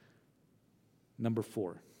 Number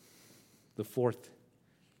 4, the fourth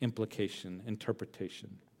implication,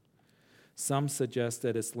 interpretation. Some suggest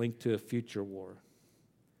that it's linked to a future war.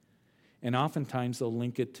 And oftentimes they'll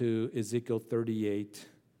link it to Ezekiel 38,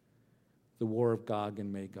 the war of Gog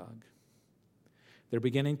and Magog. They're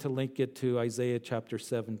beginning to link it to Isaiah chapter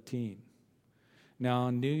 17. Now,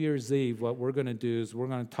 on New Year's Eve, what we're going to do is we're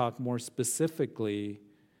going to talk more specifically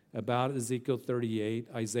about Ezekiel 38,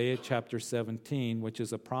 Isaiah chapter 17, which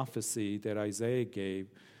is a prophecy that Isaiah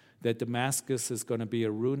gave, that Damascus is going to be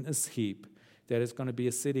a ruinous heap, that it's going to be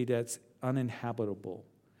a city that's uninhabitable.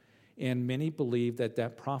 And many believe that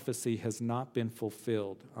that prophecy has not been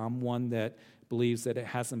fulfilled. I'm one that believes that it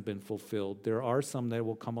hasn't been fulfilled. There are some that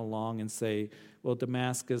will come along and say, well,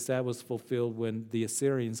 Damascus, that was fulfilled when the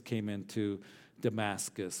Assyrians came into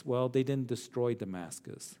Damascus. Well, they didn't destroy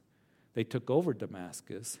Damascus. They took over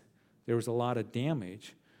Damascus. There was a lot of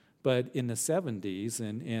damage. But in the 70s,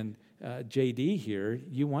 and JD here,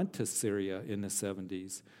 you went to Syria in the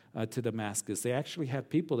 70s, to Damascus. They actually had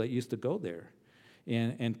people that used to go there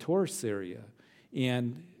and tour Syria.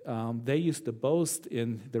 And they used to boast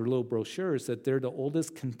in their little brochures that they're the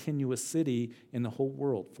oldest continuous city in the whole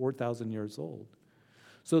world, 4,000 years old.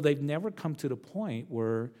 So they've never come to the point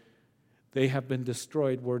where they have been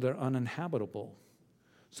destroyed, where they're uninhabitable.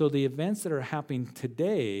 So the events that are happening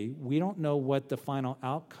today, we don't know what the final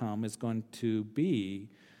outcome is going to be,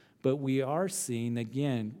 but we are seeing,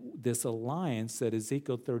 again, this alliance that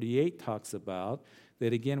Ezekiel 38 talks about,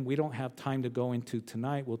 that, again, we don't have time to go into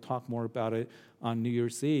tonight. We'll talk more about it on New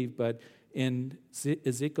Year's Eve. But in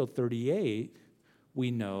Ezekiel 38,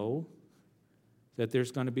 we know that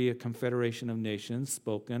there's going to be a confederation of nations,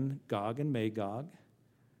 spoken, Gog and Magog,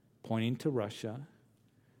 pointing to Russia,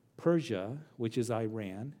 Persia, which is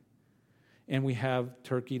Iran, and we have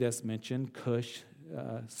Turkey that's mentioned, Cush,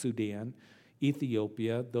 Sudan,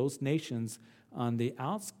 Ethiopia, those nations on the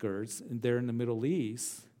outskirts, there in the Middle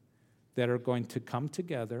East, that are going to come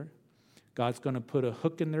together. God's going to put a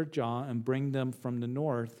hook in their jaw and bring them from the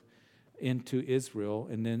north into Israel,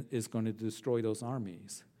 and then is going to destroy those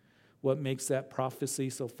armies. What makes that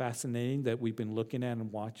prophecy so fascinating that we've been looking at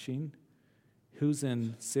and watching Who's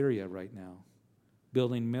in Syria right now?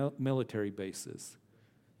 Building military bases.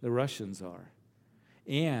 The Russians are.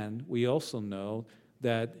 And we also know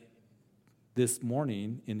that this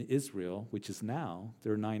morning in Israel, which is now,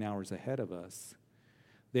 they're 9 hours ahead of us,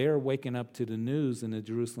 they are waking up to the news in the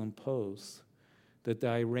Jerusalem Post that the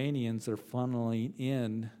Iranians are funneling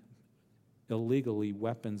in illegally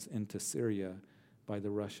weapons into Syria by the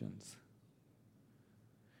Russians.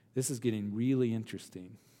 This is getting really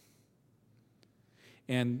interesting.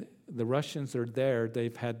 And the Russians are there.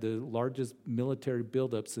 They've had the largest military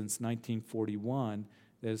buildup since 1941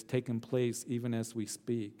 that has taken place even as we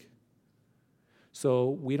speak. So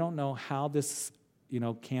we don't know how this,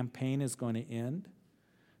 campaign is going to end,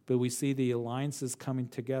 but we see the alliances coming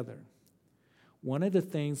together. One of the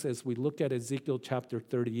things as we look at Ezekiel chapter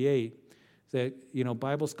 38 that,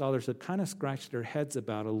 Bible scholars have kind of scratched their heads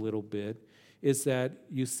about a little bit is that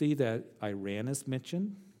you see that Iran is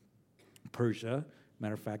mentioned, Persia.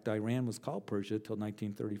 Matter of fact, Iran was called Persia till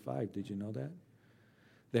 1935. Did you know that?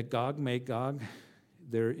 That Gog, Magog,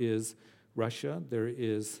 there is Russia, there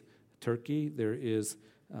is Turkey, there is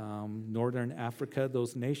Northern Africa,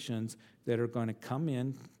 those nations that are going to come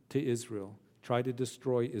in to Israel, try to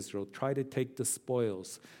destroy Israel, try to take the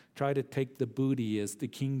spoils, try to take the booty, as the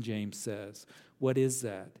King James says. What is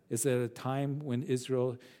that? Is it a time when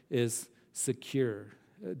Israel is secure,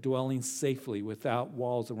 dwelling safely without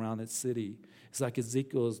walls around its city? It's like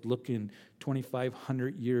Ezekiel is looking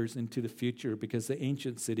 2,500 years into the future because the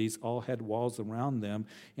ancient cities all had walls around them.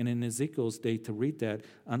 And in Ezekiel's day, to read that,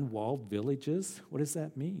 unwalled villages, what does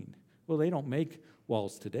that mean? Well, they don't make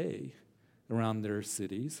walls today around their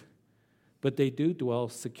cities, but they do dwell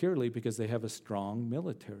securely because they have a strong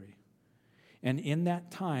military. And in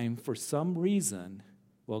that time, for some reason,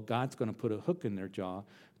 well, God's going to put a hook in their jaw.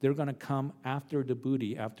 They're going to come after the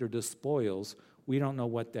booty, after the spoils. We don't know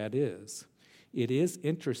what that is. It is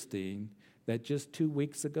interesting that just 2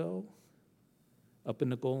 weeks ago, up in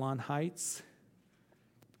the Golan Heights,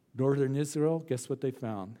 northern Israel, guess what they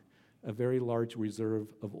found? A very large reserve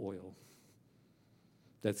of oil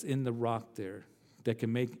that's in the rock there that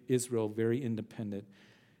can make Israel very independent,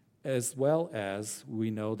 as well as we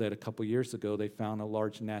know that a couple years ago they found a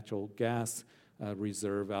large natural gas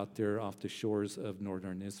reserve out there off the shores of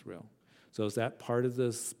northern Israel. So is that part of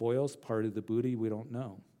the spoils, part of the booty? We don't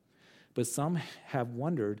know. But some have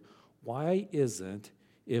wondered, why isn't,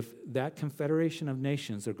 if that confederation of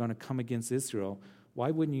nations are going to come against Israel,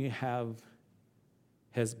 why wouldn't you have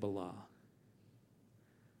Hezbollah?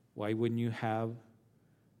 Why wouldn't you have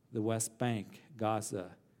the West Bank,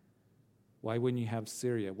 Gaza? Why wouldn't you have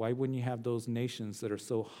Syria? Why wouldn't you have those nations that are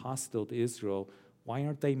so hostile to Israel? Why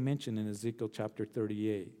aren't they mentioned in Ezekiel chapter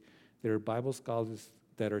 38? There are Bible scholars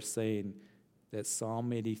that are saying that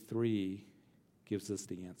Psalm 83 gives us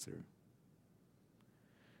the answer.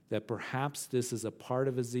 That perhaps this is a part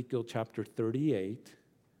of Ezekiel chapter 38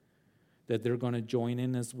 that they're going to join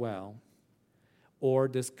in as well. Or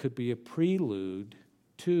this could be a prelude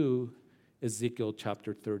to Ezekiel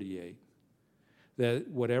chapter 38. That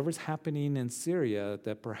whatever's happening in Syria,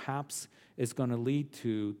 that perhaps is going to lead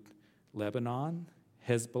to Lebanon,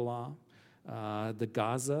 Hezbollah, the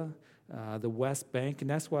Gaza, the West Bank. And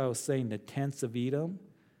that's why I was saying the tents of Edom.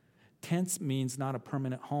 Tents means not a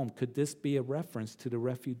permanent home. Could this be a reference to the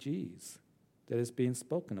refugees that is being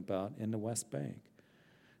spoken about in the West Bank?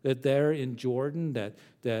 That there in Jordan,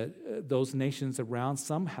 that those nations around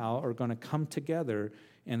somehow are going to come together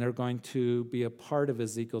and they're going to be a part of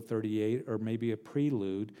Ezekiel 38 or maybe a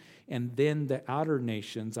prelude. And then the outer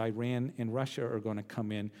nations, Iran and Russia, are going to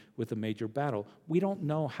come in with a major battle. We don't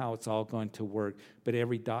know how it's all going to work, but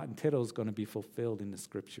every dot and tittle is going to be fulfilled in the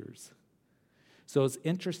scriptures. So it's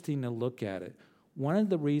interesting to look at it. One of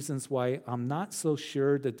the reasons why I'm not so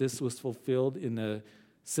sure that this was fulfilled in the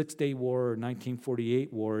Six-Day War or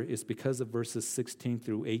 1948 war is because of verses 16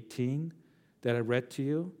 through 18 that I read to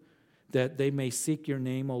you. That they may seek your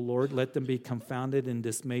name, O Lord. Let them be confounded and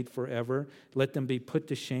dismayed forever. Let them be put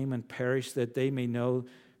to shame and perish, that they may know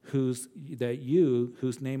that you,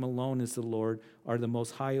 whose name alone is the Lord, are the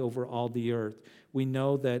most high over all the earth. We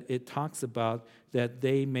know that it talks about that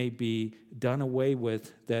they may be done away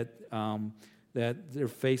with, that their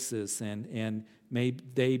faces, and may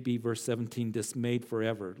they be, verse 17, dismayed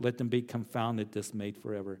forever. Let them be confounded, dismayed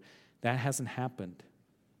forever. That hasn't happened.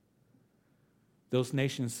 Those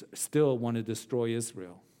nations still want to destroy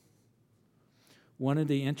Israel. One of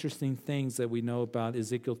the interesting things that we know about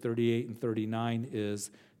Ezekiel 38 and 39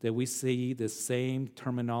 is that we see the same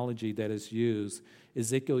terminology that is used.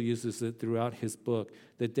 Ezekiel uses it throughout his book,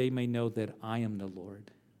 that they may know that I am the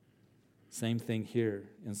Lord. Same thing here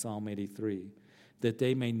in Psalm 83, that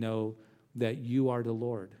they may know that you are the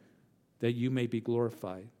Lord, that you may be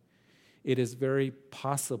glorified. It is very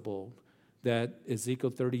possible that Ezekiel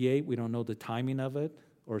 38, we don't know the timing of it,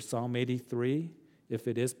 or Psalm 83, if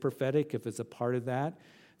it is prophetic, if it's a part of that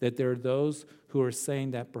there are those who are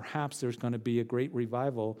saying that perhaps there's going to be a great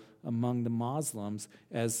revival among the Muslims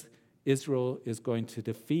as Israel is going to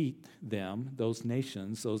defeat them, those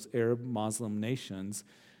nations, those Arab Muslim nations,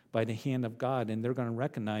 by the hand of God, and they're going to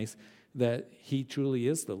recognize that he truly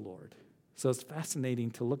is the Lord. So it's fascinating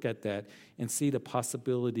to look at that and see the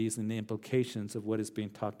possibilities and the implications of what is being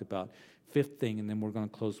talked about. Fifth thing, and then we're going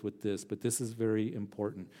to close with this, but this is very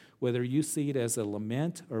important. Whether you see it as a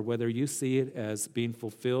lament or whether you see it as being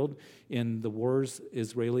fulfilled in the wars,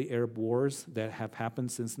 Israeli-Arab wars that have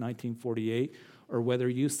happened since 1948, or whether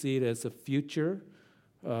you see it as a future,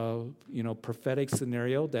 prophetic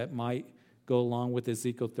scenario that might go along with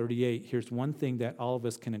Ezekiel 38, here's one thing that all of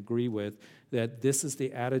us can agree with, that this is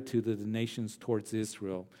the attitude of the nations towards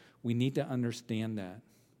Israel. We need to understand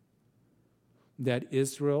that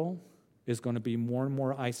Israel is going to be more and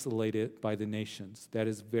more isolated by the nations. That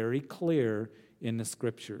is very clear in the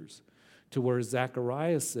scriptures, to where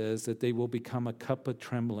Zechariah says that they will become a cup of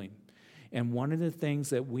trembling. And one of the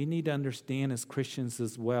things that we need to understand as Christians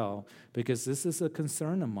as well, because this is a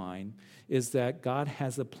concern of mine, is that God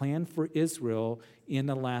has a plan for Israel in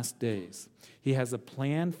the last days. He has a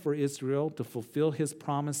plan for Israel to fulfill his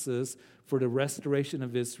promises for the restoration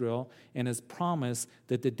of Israel, and his promise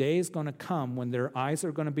that the day is going to come when their eyes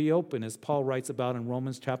are going to be open, as Paul writes about in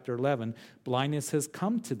Romans chapter 11. Blindness has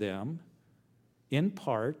come to them in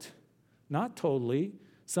part, not totally.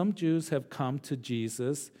 Some Jews have come to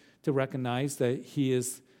Jesus to recognize that he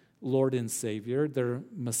is Lord and Savior, their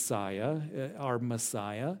Messiah, our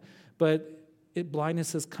Messiah. But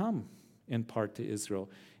blindness has come in part to Israel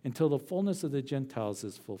until the fullness of the Gentiles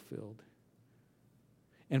is fulfilled.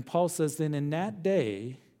 And Paul says then in that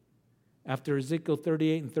day, after Ezekiel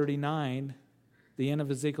 38 and 39, the end of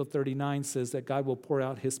Ezekiel 39 says that God will pour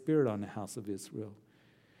out his Spirit on the house of Israel.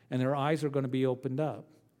 And their eyes are going to be opened up.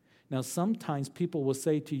 Now, sometimes people will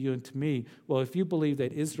say to you and to me, well, if you believe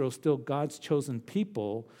that Israel is still God's chosen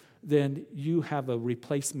people, then you have a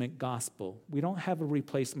replacement gospel. We don't have a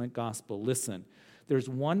replacement gospel. Listen, there's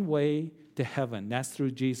one way to heaven. That's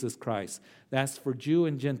through Jesus Christ. That's for Jew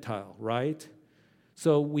and Gentile, right?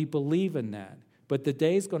 So we believe in that. But the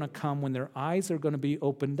day is going to come when their eyes are going to be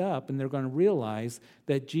opened up and they're going to realize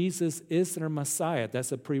that Jesus is their Messiah.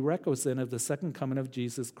 That's a prerequisite of the second coming of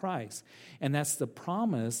Jesus Christ. And that's the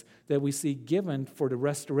promise that we see given for the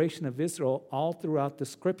restoration of Israel all throughout the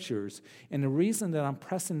scriptures. And the reason that I'm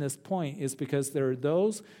pressing this point is because there are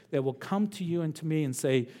those that will come to you and to me and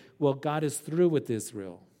say, well, God is through with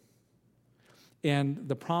Israel. And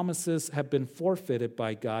the promises have been forfeited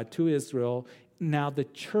by God to Israel. Now the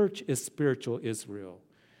church is spiritual Israel.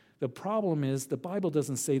 The problem is the Bible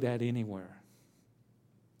doesn't say that anywhere.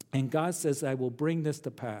 And God says, I will bring this to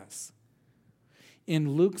pass.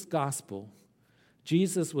 In Luke's gospel,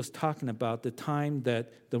 Jesus was talking about the time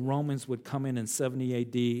that the Romans would come in 70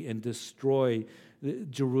 AD and destroy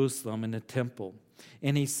Jerusalem and the temple.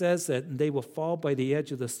 And he says that they will fall by the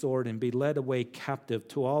edge of the sword and be led away captive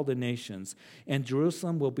to all the nations. And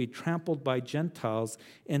Jerusalem will be trampled by Gentiles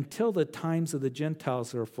until the times of the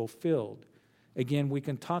Gentiles are fulfilled. Again, we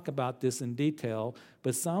can talk about this in detail,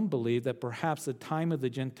 but some believe that perhaps the time of the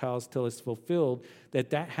Gentiles till it's fulfilled, that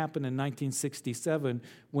happened in 1967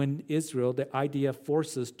 when Israel, the IDF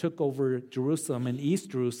forces, took over Jerusalem and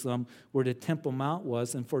East Jerusalem where the Temple Mount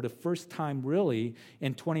was, and for the first time really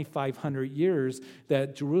in 2,500 years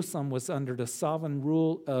that Jerusalem was under the sovereign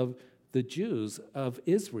rule of the Jews of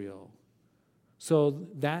Israel. So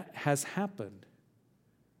that has happened.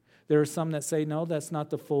 There are some that say, no, that's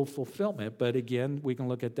not the full fulfillment. But again, we can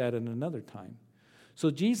look at that in another time. So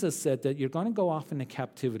Jesus said that you're going to go off into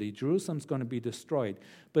captivity. Jerusalem's going to be destroyed.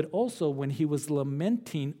 But also when he was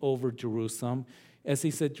lamenting over Jerusalem, as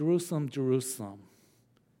he said, Jerusalem, Jerusalem,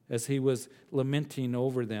 as he was lamenting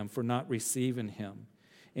over them for not receiving him.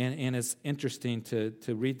 And it's interesting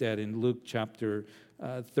to read that in Luke chapter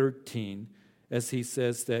 13, as he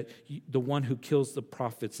says that the one who kills the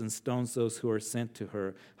prophets and stones those who are sent to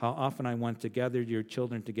her, how often I want to gather your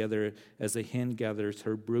children together as a hen gathers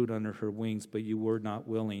her brood under her wings, but you were not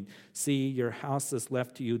willing. See, your house is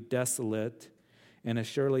left to you desolate, and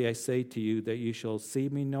assuredly I say to you that you shall see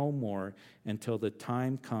me no more until the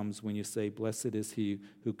time comes when you say, blessed is he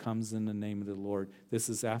who comes in the name of the Lord. This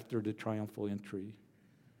is after the triumphal entry.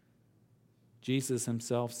 Jesus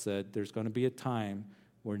himself said there's going to be a time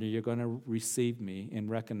where you're going to receive me and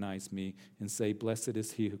recognize me and say, blessed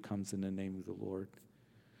is he who comes in the name of the Lord.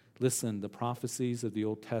 Listen, the prophecies of the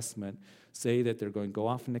Old Testament say that they're going to go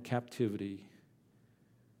off into captivity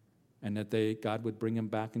and that God would bring them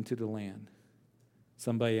back into the land.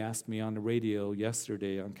 Somebody asked me on the radio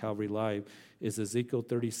yesterday on Calvary Live, is Ezekiel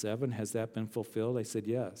 37, has that been fulfilled? I said,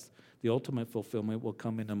 yes. The ultimate fulfillment will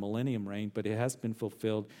come in the millennium reign, but it has been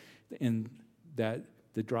fulfilled in that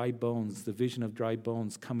the dry bones, the vision of dry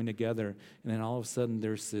bones coming together, and then all of a sudden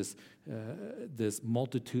there's this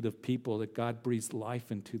multitude of people that God breathes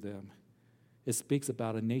life into them. It speaks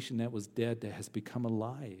about a nation that was dead that has become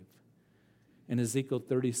alive. In Ezekiel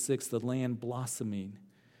 36, the land blossoming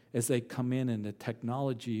as they come in and the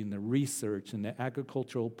technology and the research and the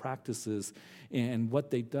agricultural practices and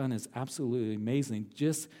what they've done is absolutely amazing,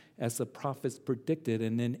 just as the prophets predicted.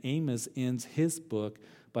 And then Amos ends his book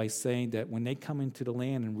by saying that when they come into the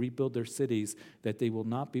land and rebuild their cities, that they will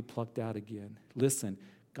not be plucked out again. Listen,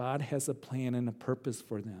 God has a plan and a purpose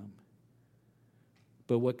for them.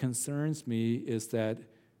 But what concerns me is that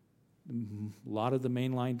a lot of the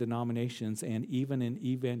mainline denominations and even in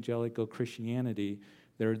evangelical Christianity,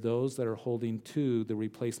 there are those that are holding to the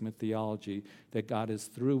replacement theology that God is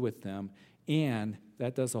through with them, and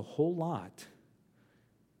that does a whole lot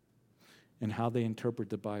in how they interpret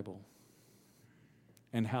the Bible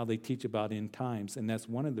and how they teach about end times. And that's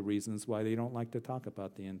one of the reasons why they don't like to talk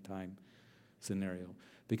about the end time scenario,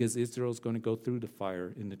 because Israel's going to go through the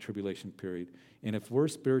fire in the tribulation period. And if we're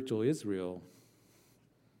spiritual Israel,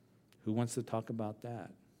 who wants to talk about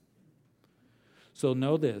that? So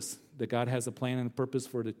know this, that God has a plan and a purpose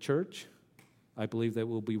for the church. I believe that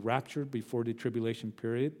we'll be raptured before the tribulation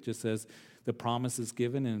period, just as the promise is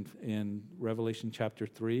given in Revelation chapter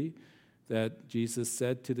 3, that Jesus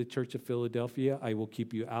said to the church of Philadelphia, I will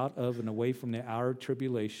keep you out of and away from the hour of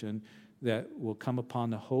tribulation that will come upon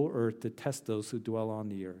the whole earth to test those who dwell on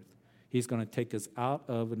the earth. He's going to take us out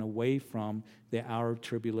of and away from the hour of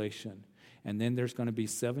tribulation. And then there's going to be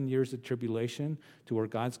 7 years of tribulation to where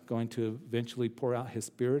God's going to eventually pour out his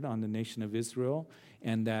Spirit on the nation of Israel.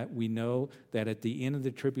 And that we know that at the end of the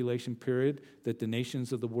tribulation period, that the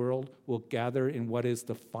nations of the world will gather in what is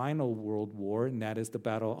the final world war, and that is the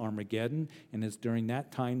Battle of Armageddon. And it's during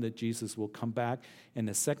that time that Jesus will come back in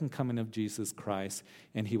the second coming of Jesus Christ,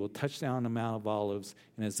 and he will touch down on the Mount of Olives.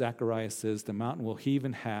 And as Zechariah says, the mountain will heave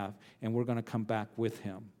in half, and we're going to come back with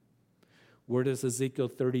him. Where does Ezekiel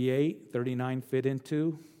 38, 39 fit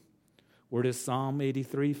into? Where does Psalm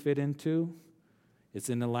 83 fit into? It's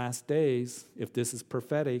in the last days. If this is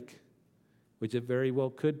prophetic, which it very well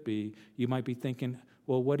could be, you might be thinking,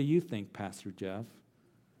 well, what do you think, Pastor Jeff?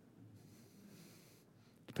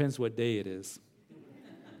 Depends what day it is.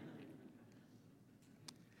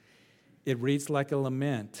 It reads like a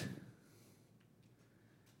lament,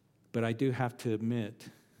 but I do have to admit,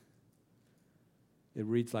 it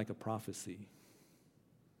reads like a prophecy,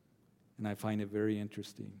 and I find it very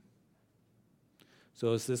interesting.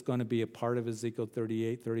 So is this going to be a part of Ezekiel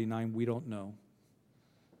 38, 39? We don't know.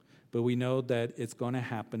 But we know that it's going to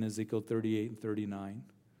happen, Ezekiel 38 and 39.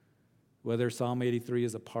 Whether Psalm 83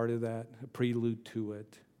 is a part of that, a prelude to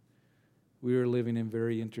it. We are living in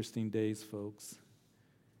very interesting days, folks.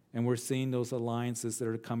 And we're seeing those alliances that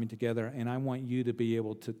are coming together. And I want you to be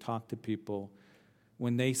able to talk to people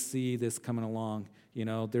when they see this coming along. You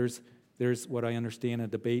know, there's what I understand, a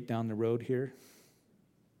debate down the road here.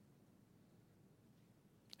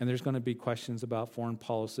 And there's going to be questions about foreign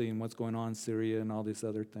policy and what's going on in Syria and all these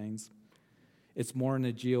other things. It's more in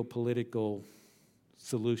a geopolitical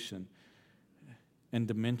solution and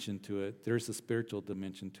dimension to it. There's a spiritual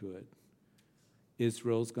dimension to it.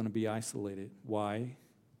 Israel's going to be isolated. Why?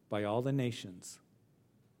 By all the nations.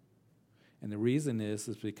 And the reason is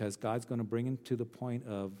because God's going to bring him to the point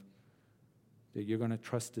of that you're going to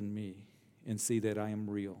trust in me and see that I am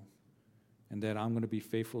real and that I'm going to be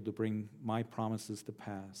faithful to bring my promises to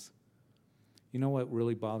pass. You know what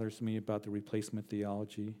really bothers me about the replacement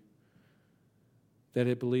theology? That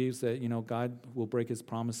it believes that, God will break his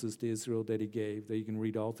promises to Israel that he gave, that you can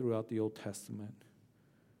read all throughout the Old Testament.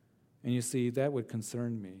 And you see, that would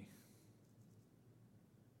concern me.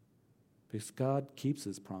 Because God keeps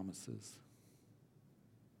his promises.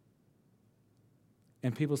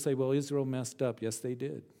 And people say, well, Israel messed up. Yes, they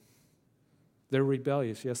did. They're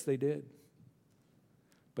rebellious. Yes, they did.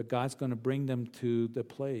 But God's going to bring them to the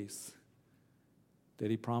place that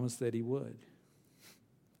he promised that he would.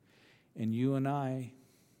 And you and I,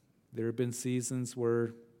 there have been seasons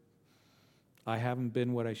where I haven't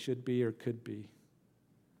been what I should be or could be.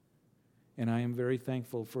 And I am very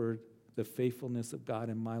thankful for the faithfulness of God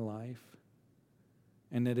in my life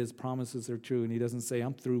and that his promises are true. And he doesn't say,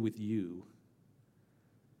 I'm through with you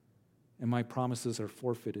and my promises are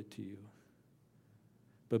forfeited to you.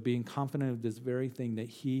 but being confident of this very thing, that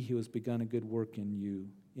he who has begun a good work in you,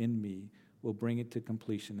 in me, will bring it to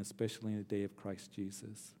completion, especially in the day of Christ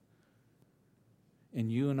Jesus. And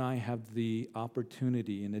you and I have the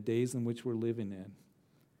opportunity in the days in which we're living in,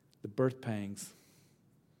 the birth pangs,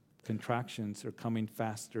 contractions are coming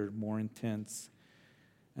faster, more intense.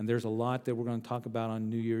 And there's a lot that we're going to talk about on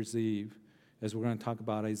New Year's Eve, as we're going to talk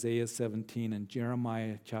about Isaiah 17 and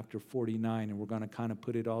Jeremiah chapter 49, and we're going to kind of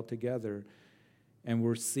put it all together. And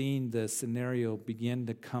we're seeing the scenario begin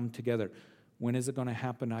to come together. When is it going to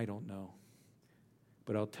happen? I don't know.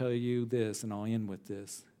 But I'll tell you this, and I'll end with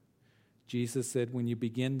this. Jesus said, when you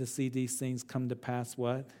begin to see these things come to pass,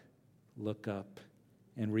 what? Look up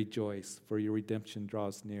and rejoice, for your redemption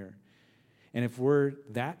draws near. And if we're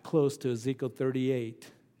that close to Ezekiel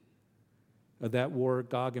 38, of that war,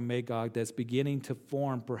 Gog and Magog, that's beginning to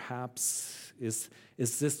form, perhaps, is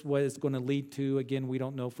this what it's going to lead to? Again, we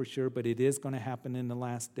don't know for sure, but it is going to happen in the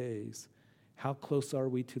last days. How close are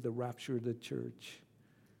we to the rapture of the church?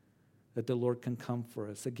 That the Lord can come for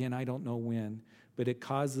us. Again, I don't know when, but it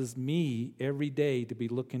causes me every day to be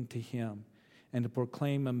looking to him and to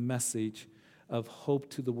proclaim a message of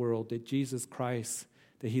hope to the world, that Jesus Christ,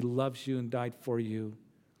 that he loves you and died for you,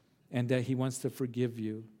 and that he wants to forgive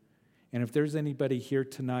you. And if there's anybody here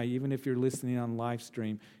tonight, even if you're listening on live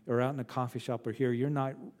stream or out in a coffee shop or here, you're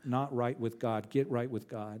not right with God, get right with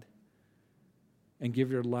God and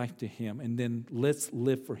give your life to him. And then let's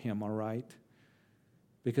live for him, all right?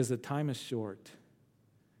 Because the time is short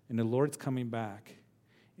and the Lord's coming back.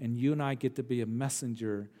 And you and I get to be a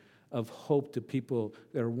messenger of hope to people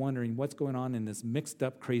that are wondering what's going on in this mixed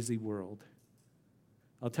up, crazy world.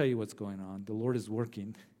 I'll tell you what's going on. The Lord is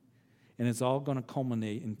working. And it's all going to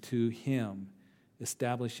culminate into him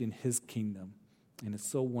establishing his kingdom. And it's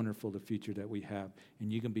so wonderful, the future that we have.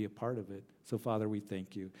 And you can be a part of it. So, Father, we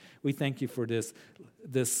thank you. We thank you for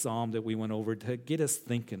this psalm that we went over to get us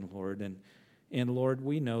thinking, Lord. And Lord,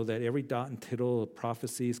 we know that every dot and tittle of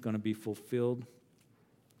prophecy is going to be fulfilled.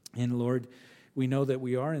 And Lord, we know that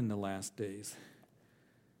we are in the last days.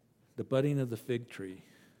 The budding of the fig tree.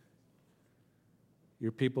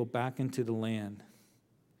 Your people back into the land.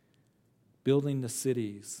 Building the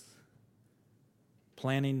cities,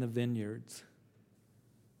 planting the vineyards.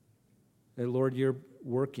 That, Lord, you're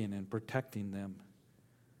working and protecting them,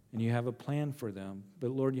 and you have a plan for them. But,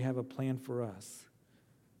 Lord, you have a plan for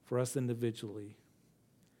us individually.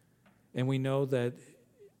 And we know that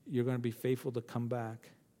you're going to be faithful to come back,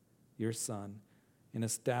 your Son, and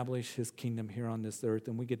establish his kingdom here on this earth,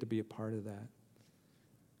 and we get to be a part of that.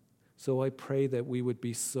 So I pray that we would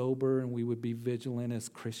be sober and we would be vigilant as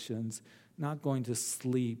Christians, not going to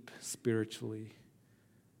sleep spiritually,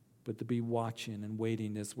 but to be watching and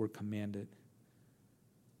waiting as we're commanded.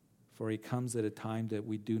 For he comes at a time that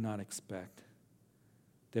we do not expect,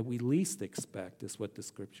 that we least expect, is what the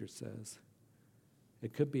scripture says.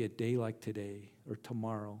 It could be a day like today or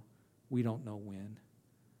tomorrow. We don't know when.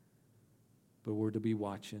 But we're to be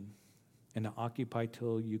watching and to occupy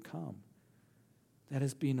till you come. That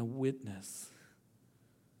is being a witness.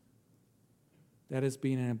 That is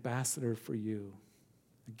being an ambassador for you,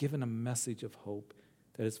 giving a message of hope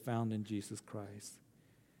that is found in Jesus Christ.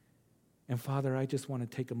 And Father, I just want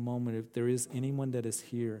to take a moment, if there is anyone that is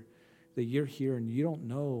here, that you're here and you don't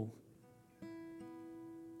know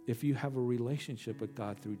if you have a relationship with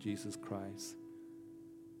God through Jesus Christ.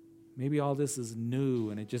 Maybe all this is new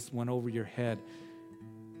and it just went over your head.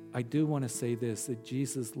 I do want to say this, that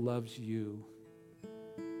Jesus loves you,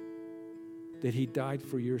 that he died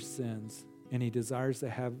for your sins, and he desires to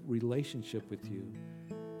have relationship with you,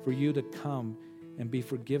 for you to come and be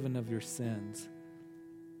forgiven of your sins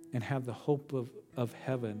and have the hope of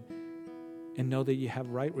heaven and know that you have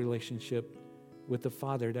right relationship with the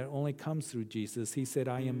Father that only comes through Jesus. He said,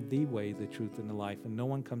 I am the way, the truth, and the life, and no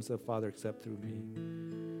one comes to the Father except through me.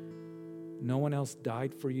 No one else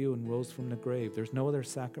died for you and rose from the grave. There's no other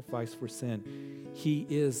sacrifice for sin. He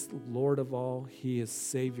is Lord of all. He is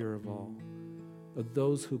Savior of all, of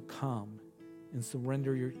those who come and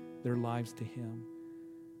surrender their lives to him.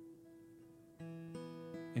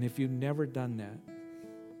 And if you've never done that,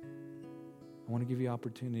 I want to give you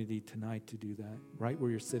opportunity tonight to do that, right where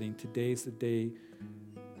you're sitting. Today is the day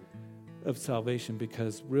of salvation,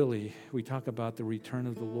 because really, we talk about the return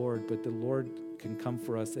of the Lord, but the Lord can come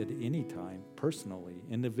for us at any time, personally,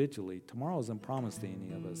 individually. Tomorrow isn't promised to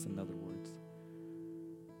any of us, in other words.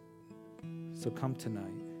 So come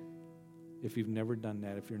tonight, if you've never done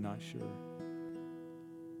that, if you're not sure.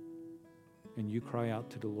 And you cry out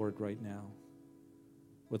to the Lord right now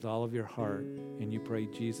with all of your heart, and you pray,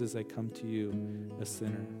 Jesus, I come to you, a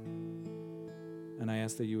sinner, and I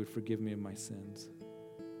ask that you would forgive me of my sins.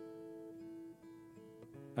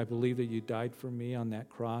 I believe that you died for me on that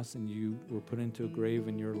cross and you were put into a grave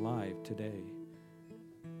and you're alive today.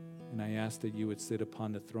 And I ask that you would sit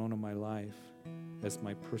upon the throne of my life as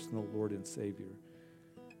my personal Lord and Savior.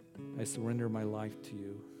 I surrender my life to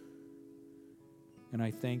you. And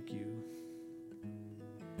I thank you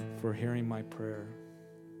for hearing my prayer.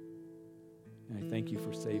 And I thank you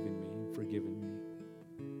for saving me and forgiving me.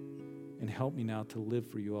 And help me now to live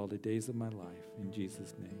for you all the days of my life. In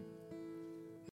Jesus' name.